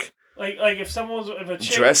fuck. Like if a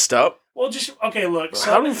chick Dressed up? Well, just okay. Look,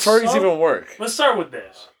 How do furries even work? Let's start with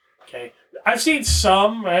this. Okay, I've seen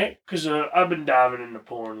some, right? Because I've been diving into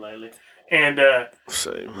porn lately, and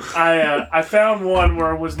Same. I found one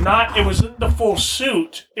where it wasn't the full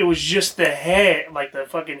suit. It was just the head, like the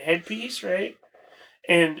fucking headpiece, right?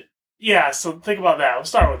 And yeah, so think about that. Let's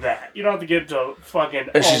start with that. You don't have to get to fucking.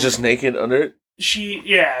 And she's just naked under it? She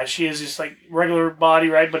is just like regular body,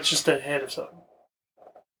 right? But it's just the head of something.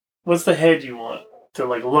 What's the head you want to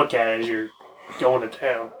like look at as you're going to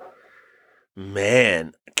town?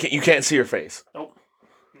 Man, you can't see her face. Nope,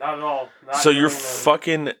 not at all. So you're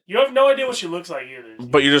fucking. You have no idea what she looks like either.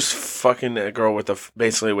 But you're just fucking a girl with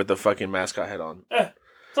basically with the fucking mascot head on.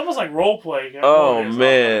 It's almost like role play. Oh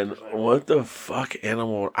man, what the fuck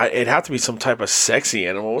animal? It'd have to be some type of sexy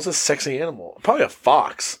animal. What's a sexy animal? Probably a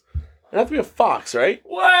fox. It'd have to be a fox, right?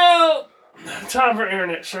 Well, time for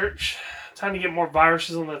internet search. Time to get more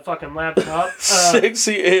viruses on the fucking laptop.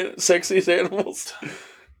 Sexiest animals.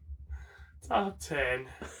 Top 10.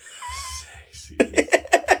 Sexy.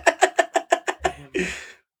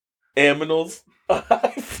 Aminals.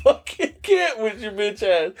 I fucking can't with your bitch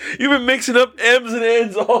ass. You've been mixing up M's and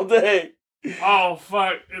N's all day. Oh,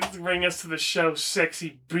 fuck. Let's bring us to the show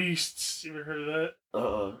Sexy Beasts. You ever heard of that?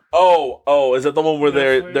 Oh, is that the one where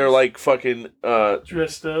they're like fucking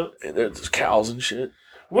dressed up? There's cows and shit.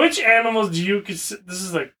 Which animals do you consider? This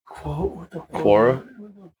is a quote. What the fuck? Quora?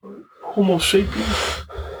 Homo sapiens.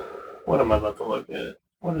 What am I about to look at?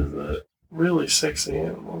 What is that? Really sexy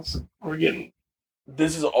animals. We're getting.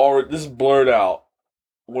 This is blurred out.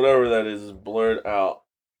 Whatever that is blurred out.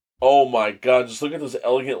 Oh my god! Just look at those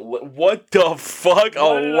elegant. What the fuck? A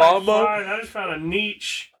llama? I just found a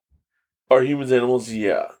niche. Are humans animals?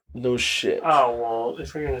 Yeah. No shit. Oh well,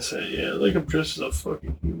 if you're gonna say yeah, look up dressed as a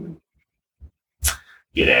fucking human.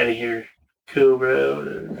 Get out of here, cool,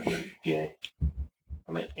 bro. Yeah,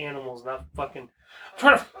 I meant animals, not fucking. I'm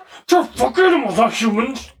trying to fuck animals, not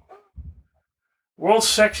humans. World's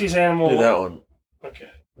sexiest animal. Do that one.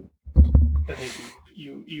 Okay. I think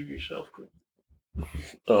you yourself could.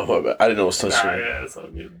 Oh my bad. I didn't know it was touchscreen. Yeah, it's all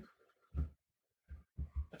good.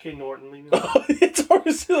 Okay, Norton, leave me alone. It's hard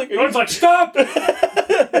to see. Like, Norton's like, stop! Don't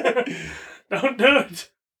do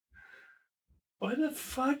it. What the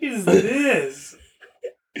fuck is this?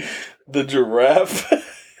 The giraffe.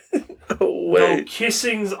 Oh, wait. No,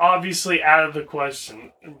 kissing's obviously out of the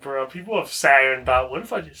question, bro. People have sat here and thought, what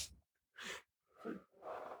if I just...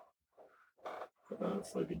 Oh,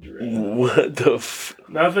 it's like a giraffe. What the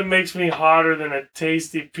Nothing makes me hotter than a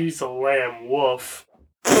tasty piece of lamb. Woof.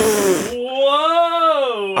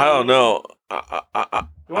 Whoa! I don't know.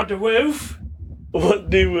 You want the woof? What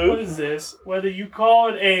do What is this? Whether you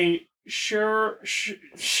call it a chevrotain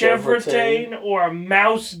or a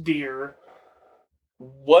mouse deer,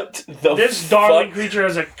 what the this fuck? darling creature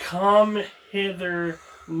has a come hither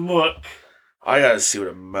look. I gotta see what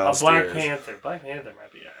a mouse A Black is. Panther. Black Panther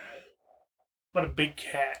might be alright. But a big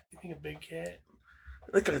cat. You think a big cat?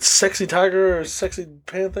 Like a sexy tiger or a sexy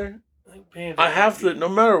panther? I think panther. I have to, no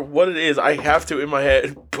matter what it is, I have to in my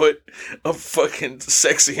head put a fucking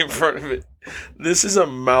sexy in front of it. This is a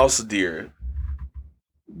mouse deer.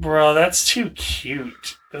 Bro, that's too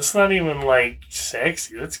cute. That's not even like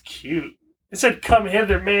sexy. That's cute. It said, come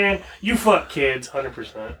hither, man. You fuck kids,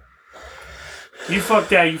 100%. You fuck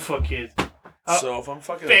that, you fuck kids. So if I'm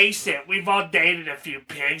fucking... Face it, we've all dated a few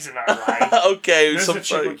pigs in our life. Okay, There's so the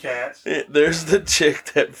chick with cats. there's the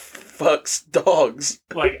chick that fucks dogs.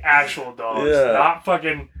 Like actual dogs. Yeah.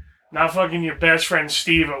 Not fucking your best friend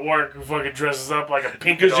Steve at work who fucking dresses up like a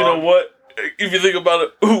pink dog. Because you know what? If you think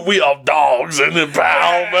about it, we all dogs in the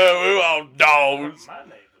pound, man. We all dogs. My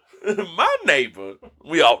neighbor. My neighbor.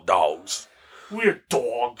 We all dogs. We're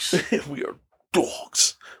dogs. We are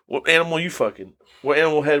dogs. What animal you fucking? What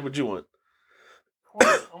animal head would you want?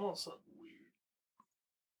 I want something weird.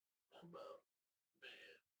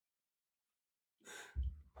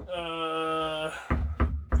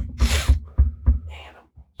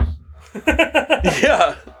 Animals.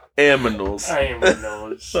 Yeah, aminals.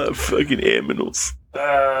 Aminals. Fucking aminals.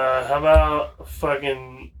 How about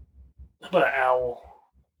an owl?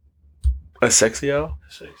 A sexy owl?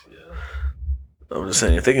 Sexy owl. I'm just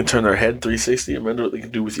saying, if they can turn their head 360, imagine what they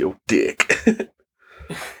can do with your dick.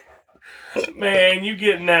 Man, you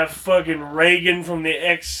getting that fucking Reagan from the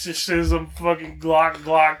Exorcism fucking Glock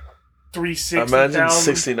 360. Imagine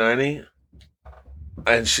 6090.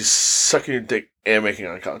 and she's sucking your dick and making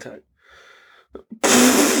eye contact.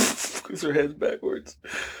 Because her head's backwards.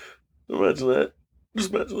 Imagine that.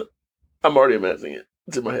 Just imagine that. I'm already imagining it.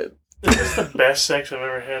 It's in my head. That's the best sex I've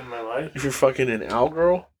ever had in my life. If you're fucking an owl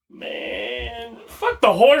girl, Man, fuck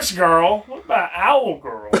the horse girl. What about owl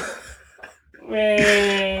girl?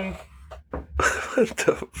 Man, what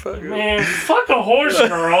the fuck? man, fuck a horse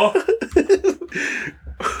girl.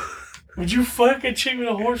 Would you fuck a chick with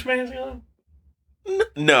a horse mask on?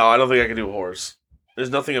 No, I don't think I can do a horse. There's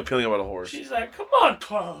nothing appealing about a horse. She's like, come on,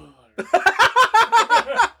 Claude.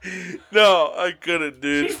 No, I couldn't,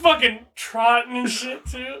 dude. She's fucking trotting and shit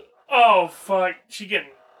too. Oh fuck, she getting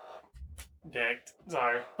decked.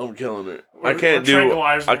 Sorry. I'm killing it. We're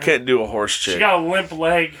tranquilizing I her. can't do a horse She chick. got a limp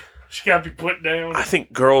leg. She got to be put down. I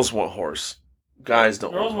think girls want horse. Guys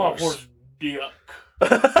don't Girls want want horse dick.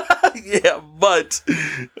 Yeah, but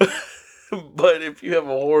if you have a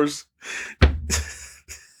horse,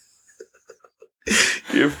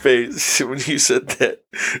 your face when you said that,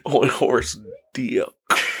 I want horse dick.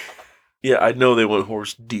 Yeah, I know they want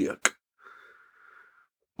horse dick,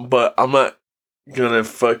 but I'm not gonna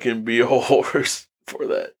fucking be a horse for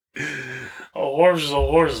that. A horse is a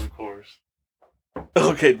horse, of course.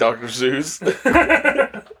 Okay, Dr. Seuss.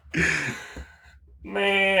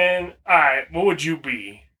 Man, alright, what would you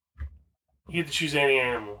be? You get to choose any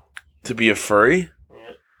animal. To be a furry?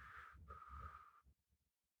 Yeah.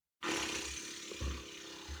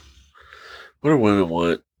 What do women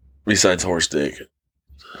want besides horse dick?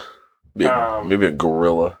 Maybe a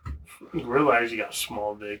gorilla. Gorilla actually got a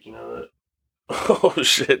small dick, you know that? Oh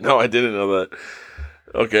shit! No, I didn't know that.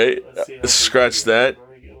 Okay, Let's see how scratch that.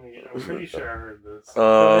 I'm pretty sure I heard this.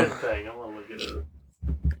 Uh, Thing. I'm gonna look it up.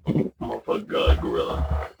 Motherfucker got a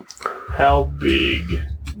gorilla. How big?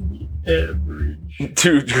 Average.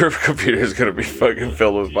 Dude, your computer is gonna be fucking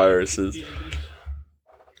filled with viruses.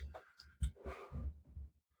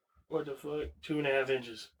 What the fuck? 2.5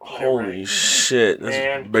 inches. Holy shit, that's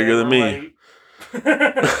Man, bigger than me.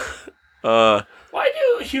 Why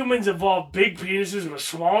do humans evolve big penises with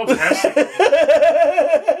small testicles?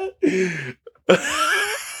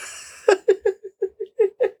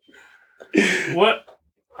 What?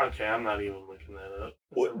 Okay, I'm not even looking that up.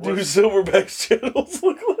 What do silverback's channels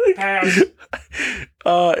look like? Pass.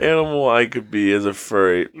 Animal I could be as a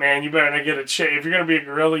furry. Man, you better not get a chick. If you're gonna be a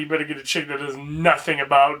gorilla, you better get a chick that knows nothing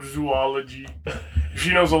about zoology. If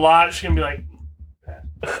she knows a lot, she's gonna be like,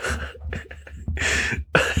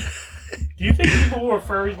 do you think people who are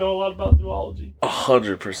furries know a lot about zoology?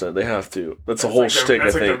 100%. They have to. That's a whole shtick, I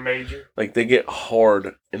That's like their think. major. Like, they get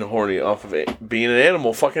hard and horny off of it. Being an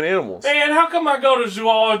animal, fucking animals. Man, how come I go to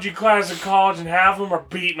zoology class in college and half of them are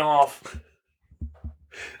beaten off?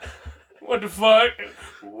 What the fuck?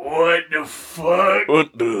 What the fuck? What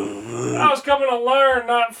I the... was coming to learn,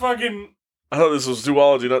 not fucking... I thought this was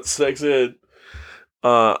zoology, not sex ed.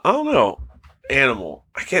 I don't know. Animal.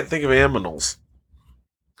 I can't think of animals.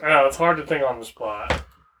 I know, it's hard to think on the spot.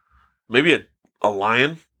 Maybe a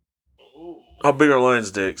lion? How big are lions'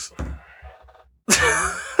 dicks?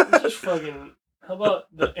 Just fucking... How about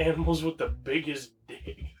the animals with the biggest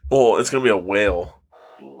dick? Well, it's gonna be a whale.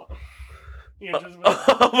 You know, just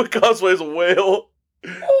I'm gonna cosplay as a whale.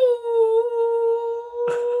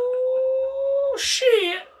 oh,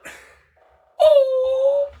 shit.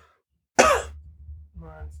 Oh.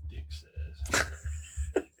 Mine's dick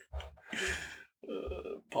says.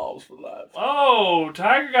 Pause for life. Oh,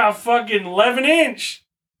 Tiger got fucking 11-inch.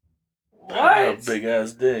 What? Big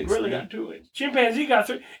ass dicks. Gorilla got 2 inch. Chimpanzee got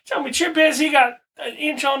 3. Tell me, chimpanzee got an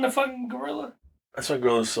inch on the fucking gorilla. That's why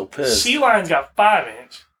gorilla's so pissed. Sea lion's got 5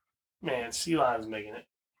 inch. Man, sea lion's making it.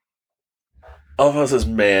 All of us says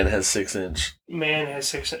man has 6 inch. Man has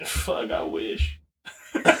 6 inch. Fuck, I wish.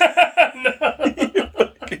 No. You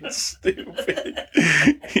fucking stupid.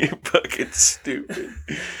 You fucking stupid.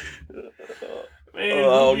 Man,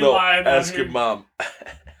 Oh who be no! lying out Ask here? your mom.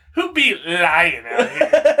 Who be lying out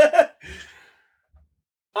here?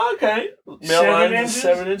 Okay. Male 7 lion is inches?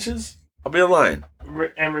 7 inches. I'll be a lion.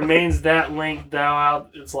 And remains that length thou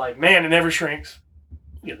out. It's like, man, it never shrinks.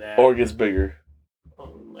 Look at that. Or gets bigger.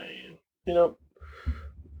 Oh, man. You know,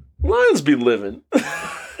 lions be living.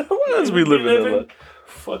 Lions be living. A lot.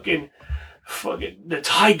 Fucking the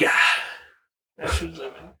tiger. That shit's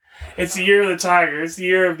living. It's the year of the tiger. It's the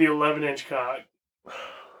year of the 11-inch cock.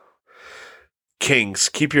 Kings,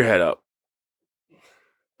 keep your head up.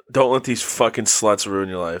 Don't let these fucking sluts ruin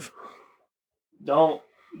your life. Don't.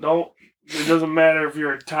 It doesn't matter if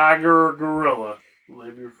you're a tiger or gorilla.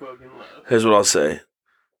 Live your fucking life. Here's what I'll say.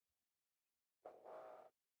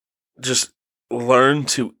 Just learn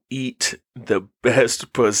to eat the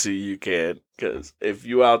best pussy you can. Because if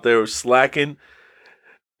you out there slacking,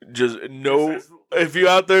 just know. If you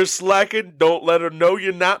out there slacking, don't let her know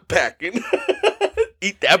you're not packing.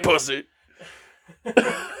 Eat that pussy.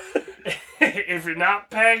 If you're not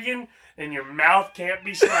packing, then your mouth can't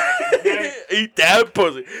be slacking. Okay? Eat that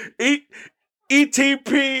pussy. Eat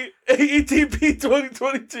ETP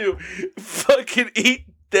 2022. Fucking eat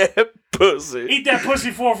that pussy. Eat that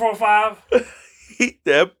pussy 445. Eat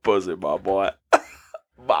that pussy, my boy.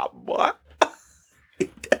 My boy.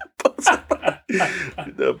 Eat that pussy.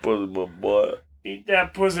 Eat that pussy, my boy. Eat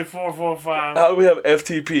that pussy 445. How do we have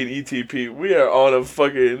FTP and ETP? We are on a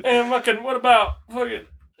fucking. And fucking, what about fucking,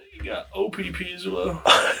 you got OPP as well.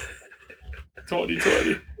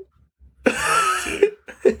 2020.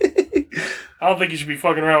 I don't think you should be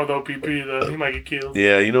fucking around with OPP though. He might get killed.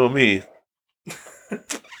 Yeah, you know me.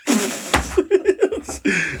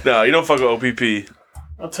 No, you don't fuck with OPP.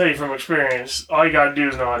 I'll tell you from experience, all you gotta do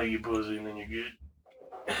is know how to eat pussy and then you're good.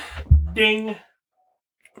 Ding.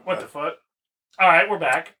 What the fuck? Alright, we're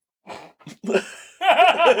back.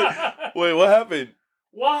 Wait, what happened?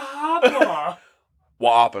 What happened?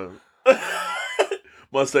 What happened?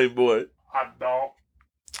 Mustang boy. I don't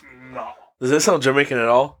know. Does that sound Jamaican at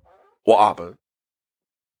all? What happened?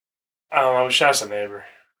 I don't know. Shouts a neighbor.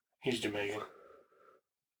 He's Jamaican.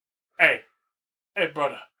 Hey,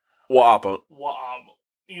 brother. What happened? What happened?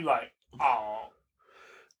 You like, oh.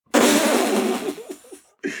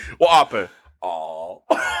 What happened? Oh.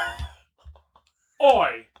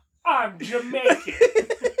 Oi, I'm Jamaican.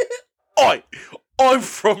 Oi, I'm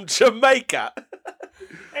from Jamaica.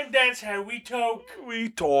 And that's how we talk. We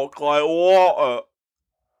talk like water.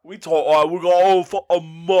 We talk like we got all a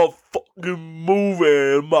motherfucking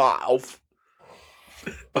movie in mouth.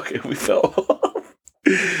 Okay, we fell off.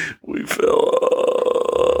 We fell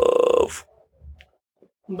off.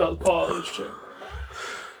 I'm about to pause, check.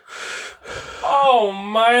 Oh,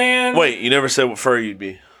 man. Wait, you never said what fur you'd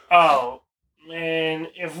be. Oh, man.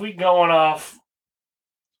 If we going off,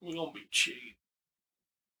 we gonna be chicken.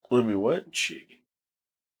 Let me what? Chicken.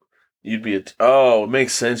 You'd be oh, it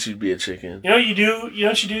makes sense you'd be a chicken. You know what you do? You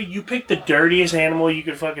know what you do? You pick the dirtiest animal you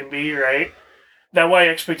could fucking be, right? That way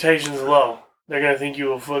expectations low. They're gonna think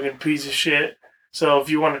you a fucking piece of shit. So if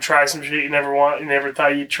you want to try some shit you never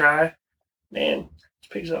thought you'd try, man,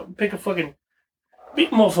 just pick a fucking, be a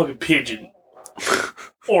motherfucking pigeon.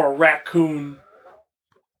 Or a raccoon.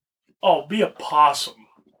 Oh, be a possum.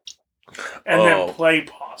 And then play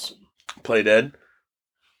possum. Play dead?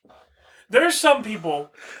 There's some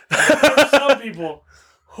people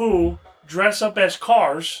who dress up as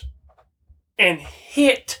cars and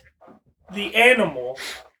hit the animal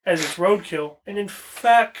as it's roadkill and then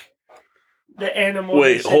fuck the animal.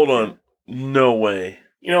 Wait, hold on. No way.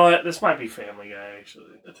 You know what? This might be Family Guy, actually.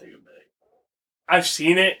 I'll take it back. I've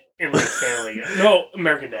seen it in like Family Guy. No,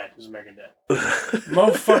 American Dad. It was American Dad. The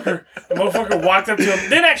motherfucker walked up to him,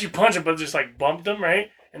 didn't actually punch him, but just like bumped him,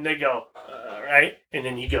 right? And they go, right? And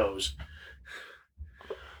then he goes,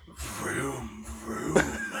 vroom, vroom.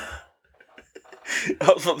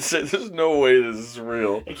 I was about to say, there's no way this is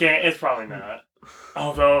real. It's probably not.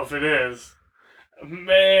 Although if it is,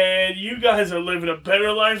 man, you guys are living a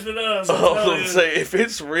better life than us. I was about to say, if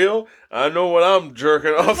it's real, I know what I'm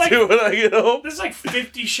jerking off to when I get home. This is like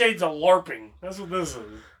 50 Shades of LARPing. That's what this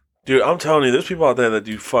is. Dude, I'm telling you, there's people out there that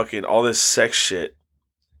do fucking all this sex shit.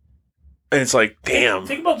 And it's like, damn.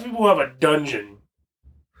 Think about the people who have a dungeon.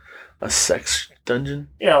 A sex dungeon?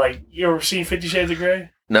 Yeah, like, you ever seen 50 Shades of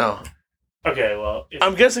Grey? No. Okay, well.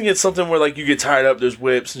 I'm guessing it's something where, like, you get tied up, there's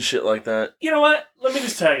whips and shit like that. You know what? Let me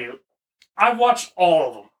just tell you. I've watched all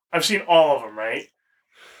of them. I've seen all of them, right?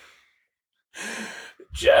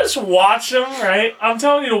 Just watch them, right? I'm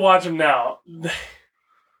telling you to watch them now.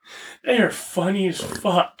 They are funny as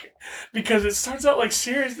fuck. Because it starts out like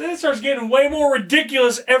serious, then it starts getting way more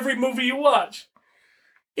ridiculous every movie you watch.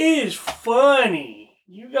 It is funny.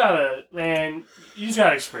 You just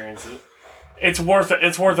gotta experience it. It's worth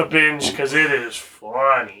a binge because it is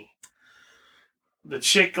funny. The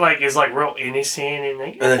chick is real innocent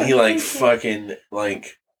and then he fucking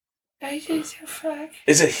I just fuck.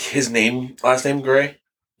 Is it his last name Gray?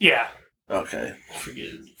 Yeah. Okay. I forget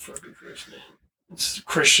his fucking first name. It's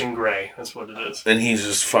Christian Grey. That's what it is. And he's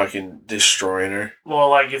just fucking destroying her.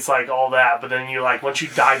 Well, it's all that, but then you once you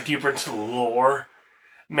dive deeper into the lore,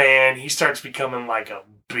 man, he starts becoming like a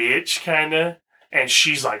bitch, kinda, and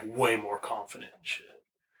she's way more confident and shit.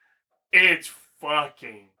 It's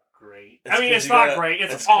fucking great. It's not great.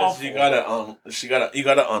 It's awful. You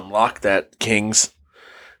gotta unlock that, Kings.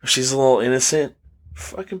 If she's a little innocent,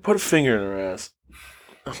 fucking put a finger in her ass.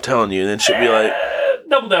 I'm telling you. And then she'll be like,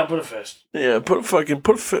 double down, put a fist. yeah, put a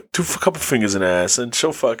couple fingers in her ass, and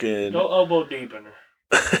she'll fucking Go elbow deep in her.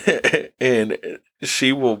 and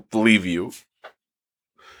she will leave you.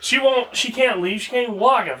 She won't. She can't leave. She can't even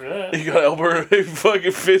walk after that. You gotta help her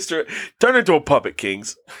fucking fist her. Turn her into a puppet,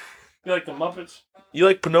 Kings. You like the Muppets? You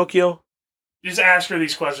like Pinocchio? Just ask her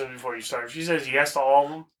these questions before you start. If she says yes to all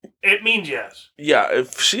of them, it means yes. Yeah,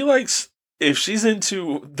 if she's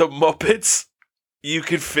into the Muppets, you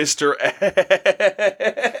can fist her ass.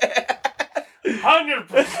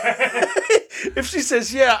 100%. If she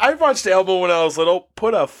says, yeah, I watched Elmo when I was little,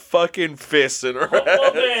 put a fucking fist in her ass.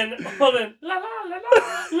 Well then, la la la la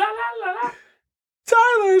la la la.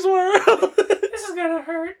 Tyler's World. This is gonna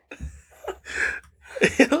hurt.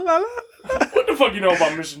 La, la, la. What the fuck you know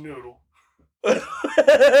about Mr. Noodle? I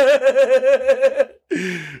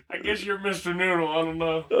guess you're Mr. Noodle. I don't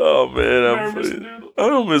know. Oh man, Remember Mr. Noodle? I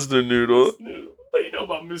know Mr. Noodle. Mr. Noodle. What you know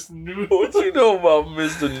about Mr. Noodle? What you know about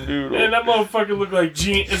Mr. Noodle? Man, that motherfucker look like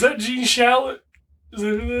Gene. Is that Gene Shalit? Is that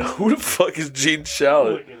who that is? Who the fuck is Gene I'm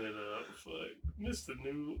Shalit? looking it up. Fuck. Mr.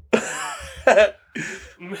 Noodle.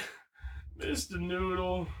 Mr.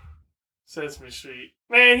 Noodle. Sesame Street.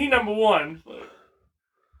 Man, he number one. Fuck.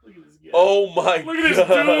 Look at this guy. Oh my Look at this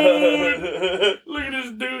god. dude. Look at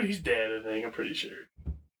this dude. He's dead, I think. I'm pretty sure.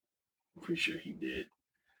 I'm pretty sure he did.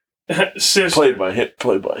 Sister. Played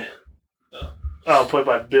by. Oh, played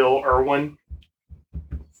by Bill Irwin.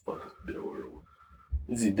 Fuck is Bill Irwin.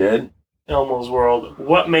 Is he dead? Elmo's World.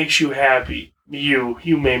 What makes you happy? You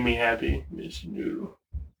made me happy, Mr. Noodle.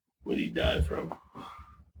 What did he die from?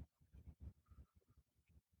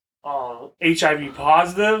 Oh, HIV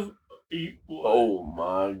positive? Oh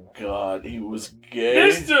my god, he was gay.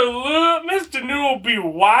 Mr. Noodle be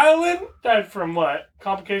wildin'? Died from what?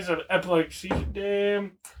 Complications of epilepsy.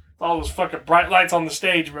 Damn. All those fucking bright lights on the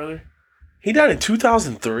stage, brother. He died in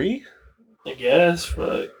 2003? I guess.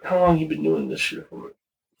 Fuck. How long you been doing this shit for?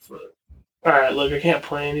 Fuck. Alright, look, I can't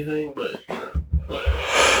play anything, but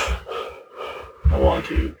I want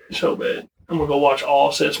to so bad. I'm gonna go watch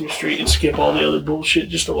all Sesame Street and skip all the other bullshit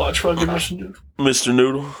just to watch fucking Mr. Noodle. Mr.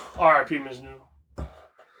 Noodle. R.I.P. Mr. Noodle.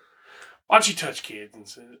 Why'd you touch kids and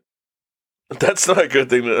shit? That's not a good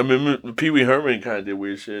thing. I mean, Pee Wee Herman kind of did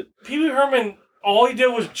weird shit. Pee Wee Herman, all he did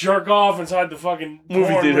was jerk off inside the fucking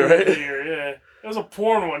Movie porn theater, right? theater. Yeah. It was a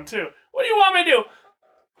porn one, too. What do you want me to do?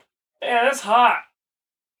 Man, that's hot.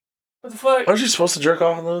 What the fuck? Aren't you supposed to jerk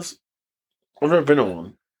off on those? I've never been to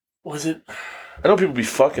one. Was it? I know people be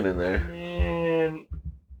fucking in there. Man,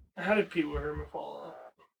 how did Pee Wee Herman fall off?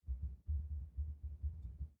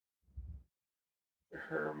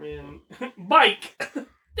 Herman. Bike!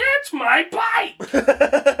 That's my bike!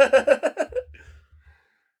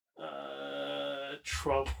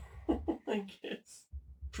 Trouble, I guess.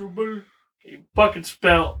 Trouble. Okay, bucket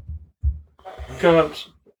spell. Cubs.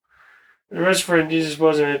 The rest for Jesus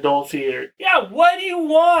was an adult theater. Yeah, what do you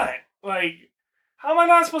want? Like, how am I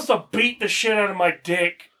not supposed to beat the shit out of my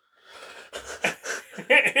dick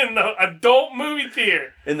in the adult movie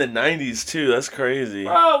theater? In the 90s, too. That's crazy.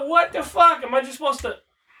 Bro, what the fuck? Am I just supposed to...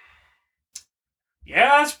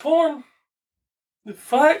 Yeah, it's porn. The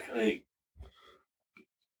fuck? Like...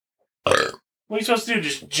 What are you supposed to do?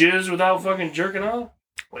 Just jizz without fucking jerking off?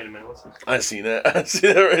 Wait a minute, what's this? I seen that. I see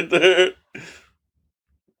that right there.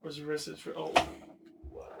 What's the rest of this for? Oh,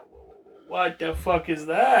 what the fuck is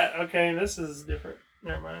that? Okay, this is different.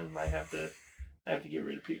 Never mind. I have to get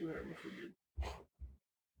rid of Pete Herman for good.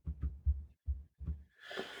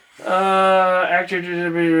 Actor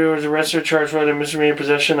was arrested, charged for misdemeanor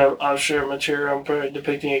possession of obscene material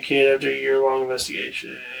depicting a kid after a year-long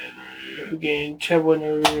investigation. Who gained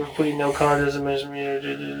Chebwin pleading no contest of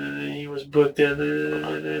misdemeanor. He was booked at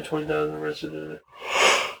 20,000 arrested.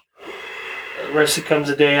 Arrested comes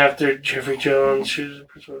a day after Jeffrey Jones shoots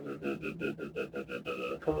based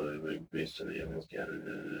on the evidence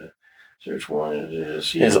gathered. Search warrant.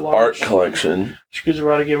 His art collection. Excuse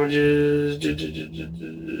erotic images.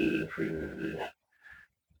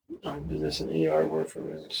 Business and any artwork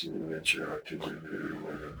from his venture.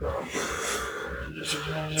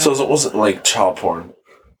 So it wasn't like child porn.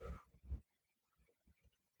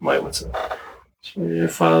 Wait, what's that?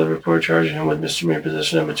 Filed a report charging him with misdemeanor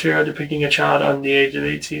possession of material depicting a child under the age of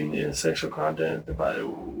 18 in sexual content.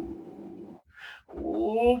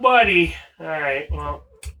 Oh, buddy. Alright, well.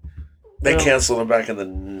 They canceled him back in the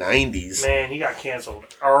 90s. Man, he got canceled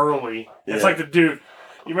early. Yeah. It's like the dude.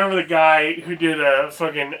 You remember the guy who did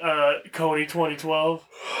fucking Cody 2012?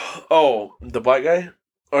 Oh, the black guy?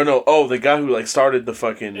 Or no, the guy who like started the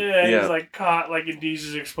fucking... Yeah, he was like caught like in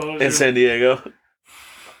Deez's exposure. In San Diego.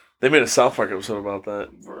 They made a South Park episode about that.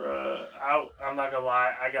 I I'm not gonna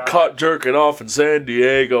lie. Caught jerking off in San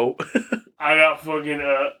Diego. I got fucking.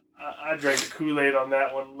 I drank the Kool-Aid on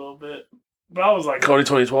that one a little bit, but I was like, Coney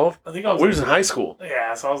 2012. I think I was. We was in high school.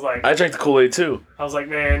 Yeah, so I was like, I drank the Kool-Aid too. I was like,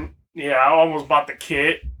 man, yeah, I almost bought the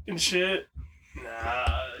kit and shit.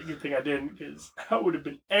 Nah, good thing I didn't, because I would have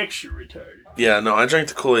been extra retarded. Yeah, no, I drank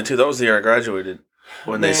the Kool-Aid too. That was the year I graduated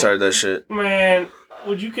when they started that shit. Man,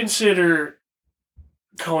 would you consider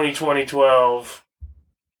Coney 2012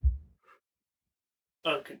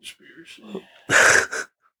 a conspiracy?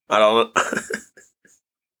 I don't know.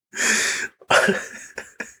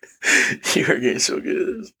 You are getting so good at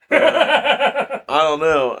this. I don't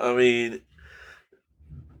know. I mean,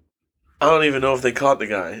 I don't even know if they caught the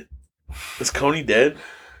guy. Is Coney dead?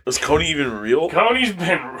 Was Coney even real? Coney's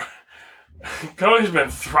been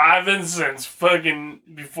thriving since fucking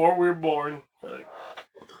before we were born. Like,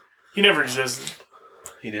 he never existed.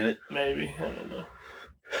 He didn't? Maybe. I don't know.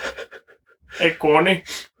 Hey, Coney.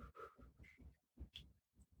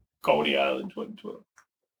 Coney Island 2012.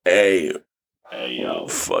 Hey, yo.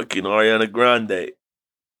 fucking Ariana Grande.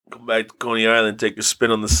 Come back to Coney Island, take a spin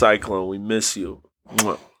on the Cyclone. We miss you.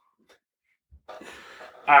 Mwah.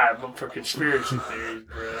 Alright, but for conspiracy theories,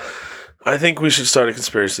 bro. I think we should start a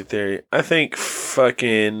conspiracy theory. I think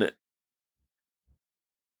fucking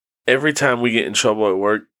every time we get in trouble at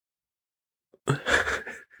work,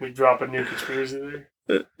 we drop a new conspiracy theory?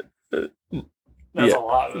 That's a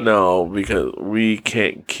lot. No, because we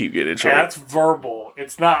can't keep getting in trouble. That's verbal.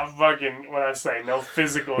 It's not fucking what I say. No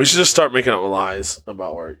physical. We should just start making up lies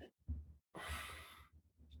about work.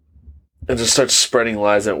 And just start spreading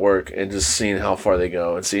lies at work and just seeing how far they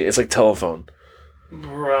go. And see, it's like telephone.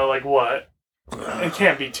 Bro, like what? It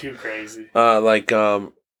can't be too crazy.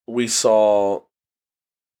 We saw...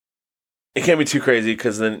 It can't be too crazy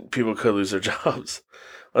because then people could lose their jobs.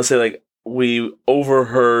 Let's say, like, we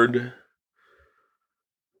overheard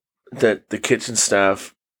that the kitchen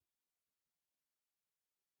staff...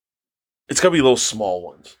 It's got to be little small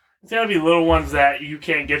ones. It's got to be little ones that you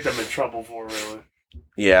can't get them in trouble for, really.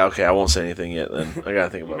 Yeah, okay, I won't say anything yet then. I got to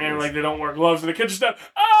think about it. Man, like they don't wear gloves in the kitchen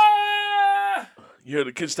staff. Ah! You hear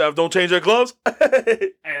the kitchen staff don't change their gloves?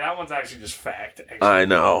 Hey, that one's actually just fact. Actually. I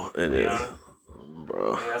know, it is. Yeah.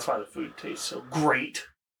 Bro. Yeah, that's why the food tastes so great.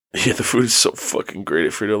 Yeah, the food is so fucking great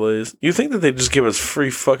at Frito-Lay's. You think that they just give us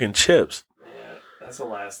free fucking chips. Yeah, that's the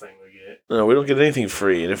last thing we get. No, we don't get anything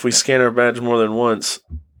free. And if we scan our badge more than once,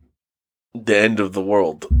 the end of the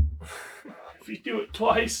world. If you do it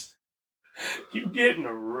twice, you get an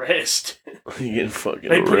arrest. You getting fucking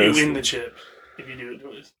They put arrested. you in the chip if you do it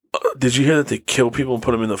twice. Did you hear that they kill people and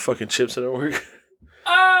put them in the fucking chips at our work?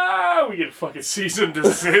 Ah, we get fucking cease and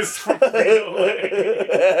desist from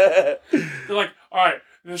Frito-Lay. They're like, all right,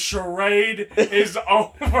 the charade is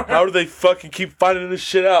over. How do they fucking keep finding this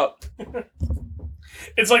shit out?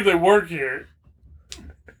 It's like they work here.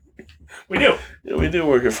 We do. Yeah, we do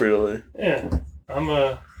work at Frito-Lay. Yeah, I'm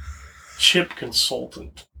a chip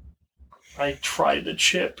consultant. I tried the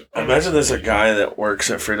chip. Imagine there's a guy that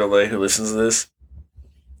works at Frito-Lay who listens to this.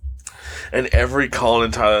 And every Colin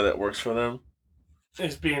and Tyler that works for them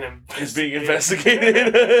is being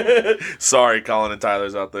investigated. Sorry, Colin and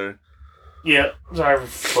Tyler's out there. Yeah, sorry for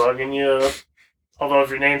fucking you up. Although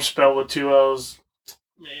if your name's spelled with 2 L's,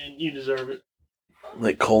 man, you deserve it.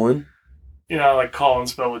 Like Colin? You know, like Colin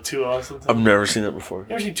spelled with 2 L's sometimes. I've never seen that before.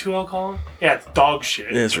 You ever seen 2L Colin? Yeah, it's dog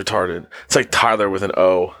shit. Yeah, it's retarded. It's like Tyler with an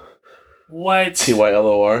O. What?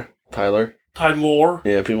 Tylor. Tyler. Tylor?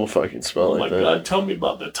 Yeah, people fucking spell Oh like my that. god, tell me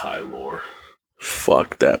about the Tylor.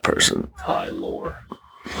 Fuck that person. Tylor.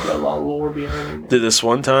 Got a lot of lore behind it. Did this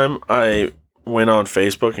one time, I went on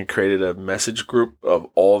Facebook and created a message group of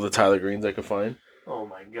all the Tyler Greens I could find. Oh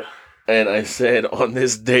my god. And I said, on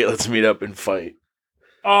this date, let's meet up and fight.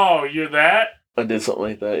 Oh, you're that? I did something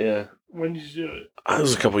like that, yeah. When did you do it? It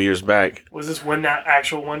was a couple years back. Was this when that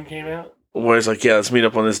actual one came out? Where it's like, yeah, let's meet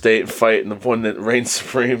up on this date and fight, and the one that reigns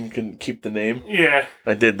supreme can keep the name. Yeah.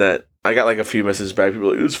 I did that. I got like a few messages back. People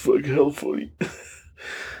were like, it's fucking hell funny.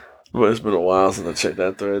 But it's been a while since I checked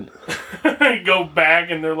that thread. Go back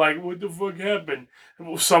and they're like, what the fuck happened?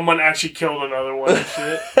 Someone actually killed another one and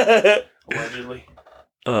shit. Allegedly.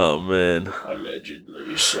 Oh, man.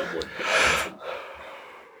 Allegedly, someone died.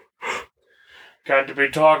 Can't be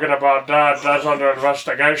talking about that. That's under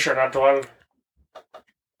investigation.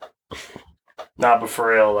 Nah, but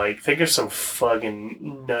for real, like, think of some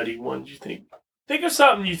fucking nutty ones you think. Think of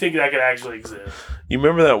something you think that could actually exist. You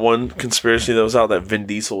remember that one conspiracy that was out that Vin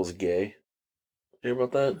Diesel was gay? You hear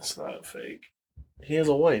about that? It's not fake. He has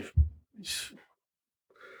a wife.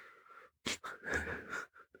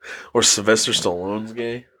 Or Sylvester Stallone's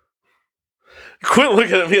gay. Quit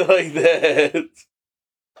looking at me like that.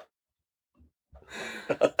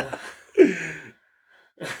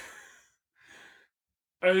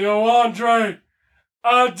 Hey, yo, Andre,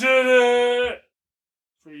 I did it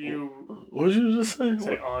for you. What did you just say?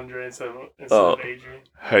 Say Andre instead Oh. of Adrian.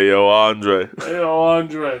 Hey, yo, Andre. Hey, yo,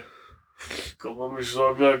 Andre, come let me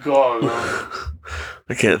suck that cock, huh?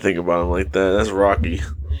 I can't think about him like that. That's Rocky.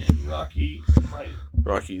 Rocky, Mike.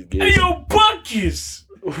 Rocky's Hey, gay. yo, Buckus.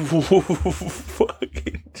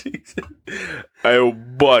 Fucking Jesus. Hey, yo,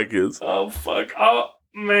 Buckus. Oh, fuck. Oh,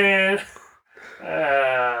 man.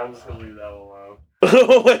 I'm just gonna leave that alone.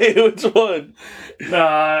 Wait, which one?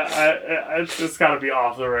 Nah, it's got to be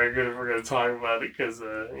off the record if we're gonna talk about it because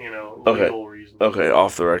Okay. legal reasons. Okay,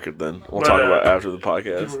 off the record then. We'll But, talk about it after the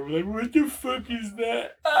podcast. We're like, what the fuck is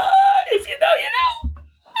that? If you know, you know.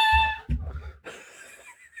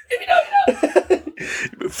 If you know, you know.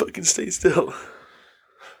 You better fucking stay still.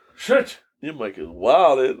 Shit. Your mic is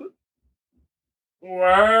wild.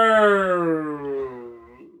 Wow.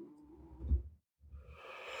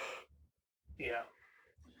 Yeah.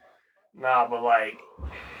 Nah, but like,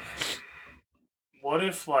 what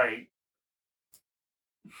if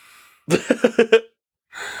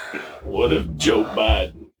Joe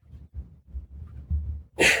Biden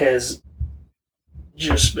has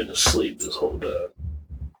just been asleep this whole time?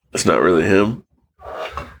 It's not really him.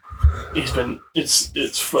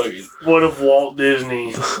 It's fucking, what if Walt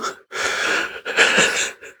Disney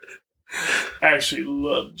actually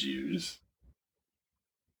loved Jews?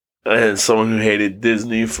 And someone who hated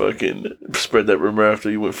Disney fucking spread that rumor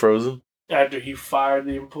after you went Frozen. After he fired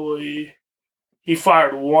the employee, he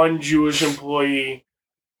fired one Jewish employee,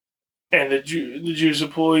 and the Jewish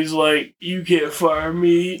employee's like, "You can't fire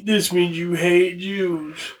me. This means you hate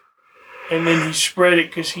Jews." And then he spread it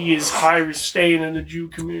because he is high staying in the Jew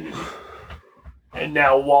community. And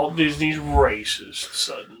now Walt Disney's racist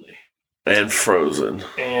suddenly. And Frozen.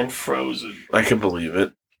 And Frozen. I can believe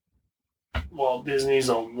it. Walt Disney's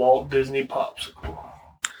a Walt Disney popsicle.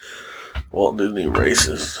 Walt Disney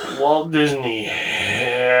racist. Walt Disney,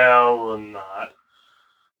 hell not.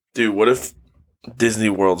 Dude, what if Disney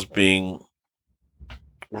World's being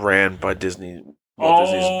ran by Disney's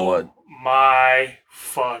blood? My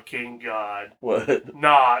fucking God. What?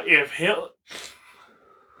 Nah,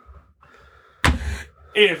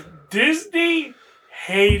 if Disney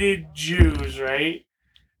hated Jews, right?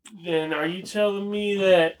 Then are you telling me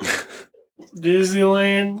that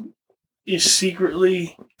Disneyland is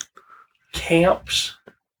secretly camps?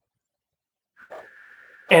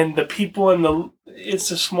 And the people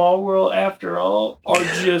It's a Small World after all are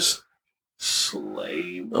just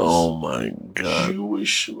slaves. Oh my God.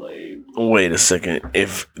 Jewish slaves. Wait a second.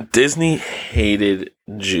 If Disney hated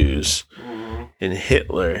Jews Mhm. and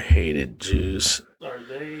Hitler hated Jews, Are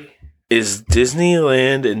they? is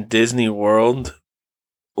Disneyland and Disney World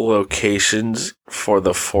locations for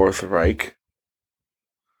the Fourth Reich?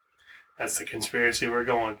 That's the conspiracy we're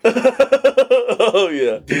going. Oh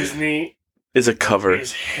yeah. Disney Is a cover.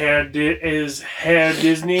 is head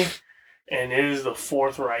Disney, and it is the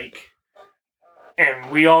Fourth Reich.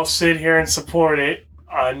 And we all sit here and support it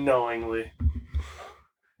unknowingly.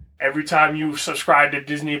 Every time you subscribe to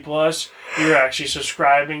Disney Plus, you're actually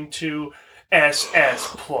subscribing to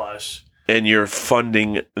SS Plus, And you're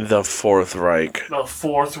funding the Fourth Reich. the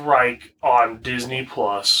Fourth Reich on Disney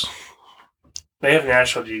Plus. They have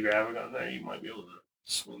National Geographic on there. You might be able to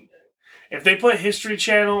swing that. If they put History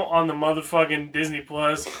Channel on the motherfucking Disney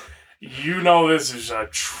Plus, you know this is a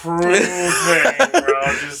true thing, bro.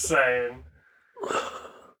 Just saying.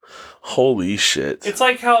 Holy shit. It's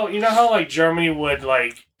like how like Germany would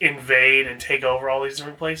like invade and take over all these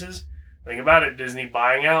different places. Think about it, Disney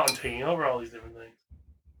buying out and taking over all these different things.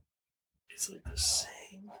 It's like the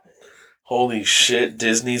same thing. Holy shit,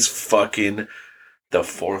 Disney's fucking the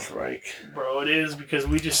Fourth Reich. Bro, it is because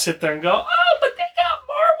we just sit there and go, oh, but they got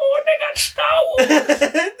Marvel and they got Star Wars. they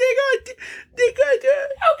got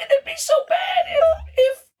How can it be so bad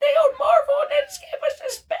if they own Marvel and they just gave us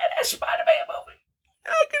this badass Spider-Man movie?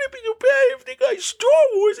 How can it be so bad if they got Star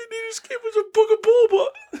Wars and they just gave us a Book of Boba?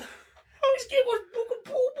 They just gave us Book of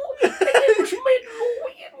Boba. They gave us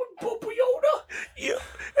Mandalorian with Boba Yoda. Yeah,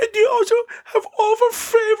 and they also have all of our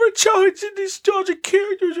favorite childhood and nostalgic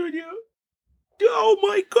characters on here. Oh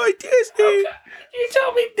my God, Disney! Okay. You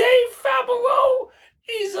tell me Dave Favreau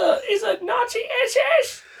is a Nazi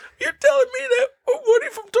SS? You're telling me that Woody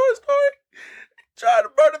from Toy Story trying to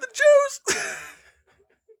murder the Jews?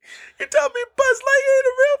 You're telling me Buzz Lightyear ain't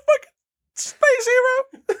a real fucking space hero?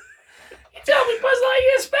 You tell me Buzz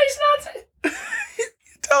Lightyear is space Nazi? You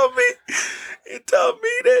tell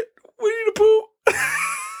me that Winnie the Pooh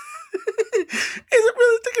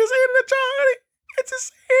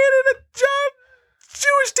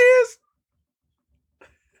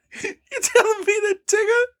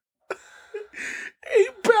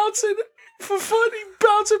bouncing for fun. He's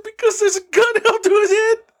bouncing because there's a gun held to his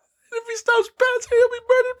head. And if he stops bouncing, he'll be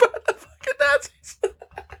murdered by the fucking Nazis.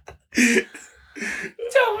 You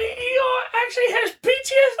tell me he actually has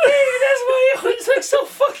PTSD, and that's why he always looks so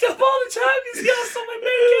fucked up all the time because he got so many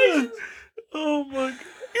medications. Oh my God.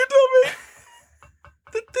 You know me.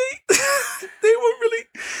 That they weren't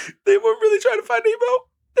really trying to find Nemo.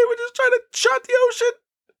 They were just trying to chart the ocean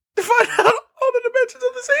to find out all the dimensions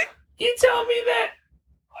of the sea. You tell me that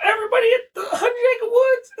everybody at the 100 Acre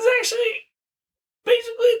Woods is actually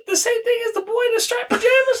basically the same thing as the boy in the striped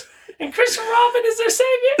pajamas, and Christopher Robin is their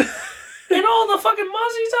savior, and all the fucking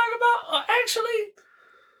monsters you talk about are actually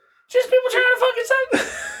just people trying to fucking save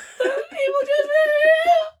the people just.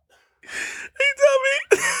 You tell me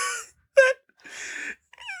that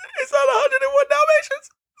it's not 101 Dalmatians.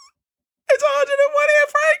 It's 101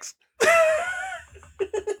 Anne Franks.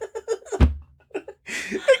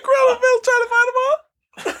 And Cruella Deville trying to find them all.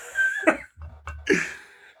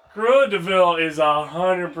 Cruella Deville is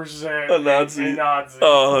 100% A Nazi. A Nazi.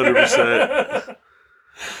 100%.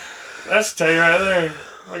 That's tell you right there.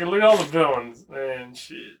 Like, look at all the villains. Man,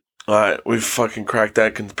 shit. Alright, we fucking cracked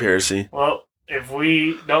that conspiracy. Well, if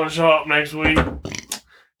we don't show up next week,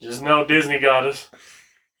 just know Disney got us.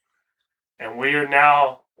 And we are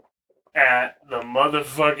now at the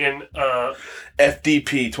motherfucking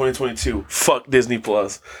FDP 2022. Fuck Disney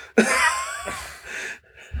Plus.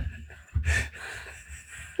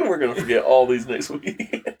 We're gonna forget all these next week.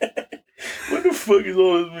 What the fuck is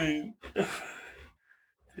all this mean?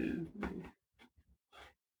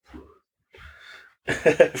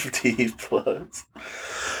 FD Plus.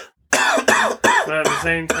 but at the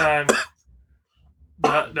same time,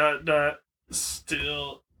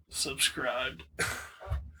 still subscribed.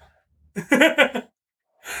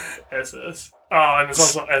 SS. Oh, and it's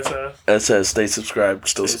also SF. SS, stay subscribed.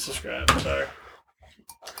 Still Stay subscribed. Sorry.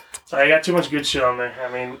 I got too much good shit on there. I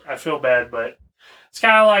mean, I feel bad, but it's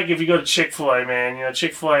kind of like if you go to Chick-fil-A, man. You know,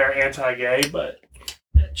 Chick-fil-A are anti-gay, but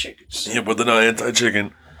chickens. Yeah, but they're not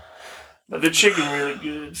anti-chicken. But the chicken really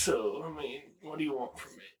good, so, I mean, what do you want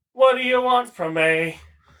from me? What do you want from me?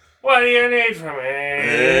 What do you need from me?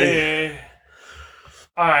 Hey.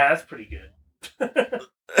 Alright, that's pretty good. Yeah,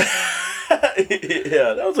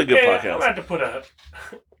 that was a good I'm podcast. about to put a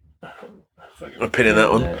Opinion that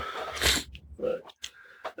one. But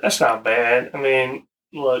that's not bad. I mean,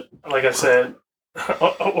 look, like I said,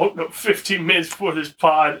 I woke up 15 minutes before this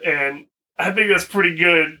pod, and I think that's pretty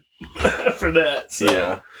good for that. So,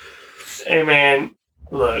 Yeah. hey man,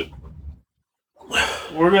 look,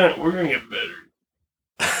 we're gonna get better.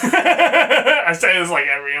 I say this like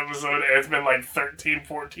every episode, and it's been like 13,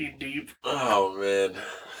 14 deep. Oh, man.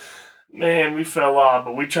 Man, we fell off,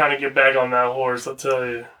 but we trying to get back on that horse, I'll tell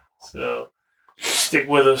you. So, stick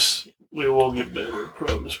with us. We will get better, I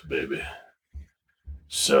promise, baby.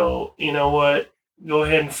 So, you know what? Go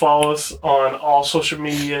ahead and follow us on all social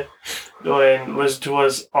media. Go ahead and listen to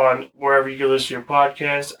us on wherever you can listen to your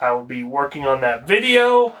podcast. I will be working on that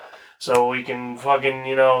video so we can fucking,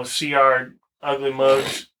 see our ugly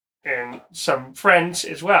mugs and some friends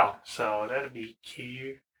as well. So, that'd be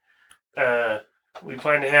cute. We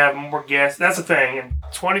plan to have more guests. That's the thing. In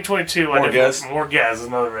 2022, More guests? More guests is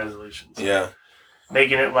another resolution. So Yeah.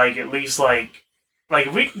 making it like at least like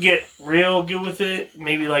if we could get real good with it,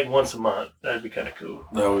 maybe like once a month. That'd be kind of cool.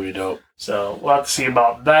 That would be dope. So we'll have to see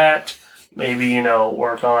about that. Maybe,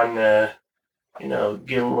 work on, getting a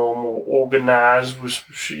little more organized with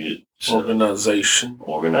some shit. So,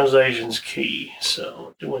 organization's key.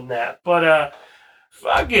 So doing that. But,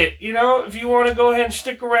 fuck it. If you want to go ahead and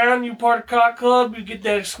stick around, you part of Cock Club, you get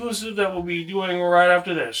that exclusive that we'll be doing right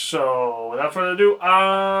after this. So, without further ado,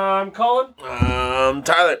 I'm Colin.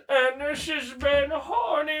 Tyler. And this has been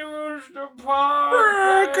Horny Rooster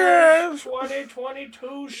Podcast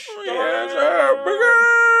 2022 style. Yes, sir.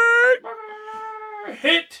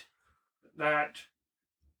 Hit that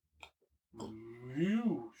music.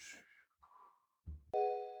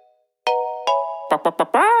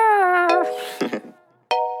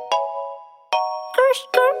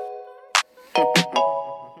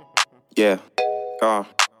 Yeah.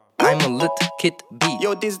 I'm a little kid beat.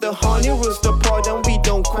 Yo, this the Horny Rooster Pod and we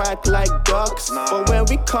don't quack like ducks. But when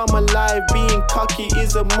we come alive, being cocky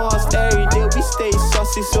is a must. Every day we stay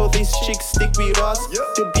saucy, so these chicks stick with us.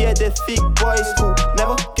 To be the thick boys who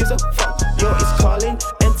never gives a fuck. Yo, it's Colin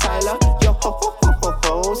and Tyler. Yo, ho ho ho ho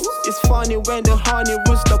hoes. It's funny when the Horny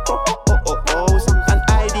Rooster Pod an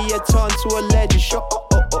idea turned to a legend show.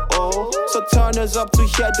 So turn us up to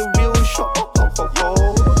hear the real show.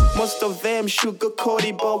 Most of them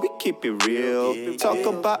sugar-coated, but we keep it real. Talk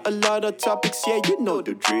about a lot of topics, yeah, you know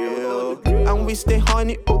the drill. And we stay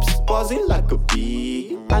honey, oops, buzzing like a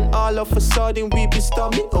bee. And all of a sudden we be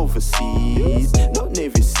storming overseas. No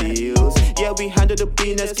Navy SEALs, yeah, we handle the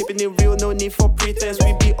business. Keeping it real, no need for pretense.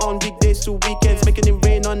 We be on weekdays to weekends, making it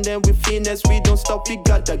rain on them with finesse. We don't stop, we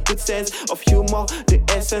got that good sense of humor, the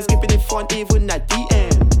essence. Keeping it fun even at the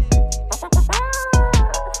end.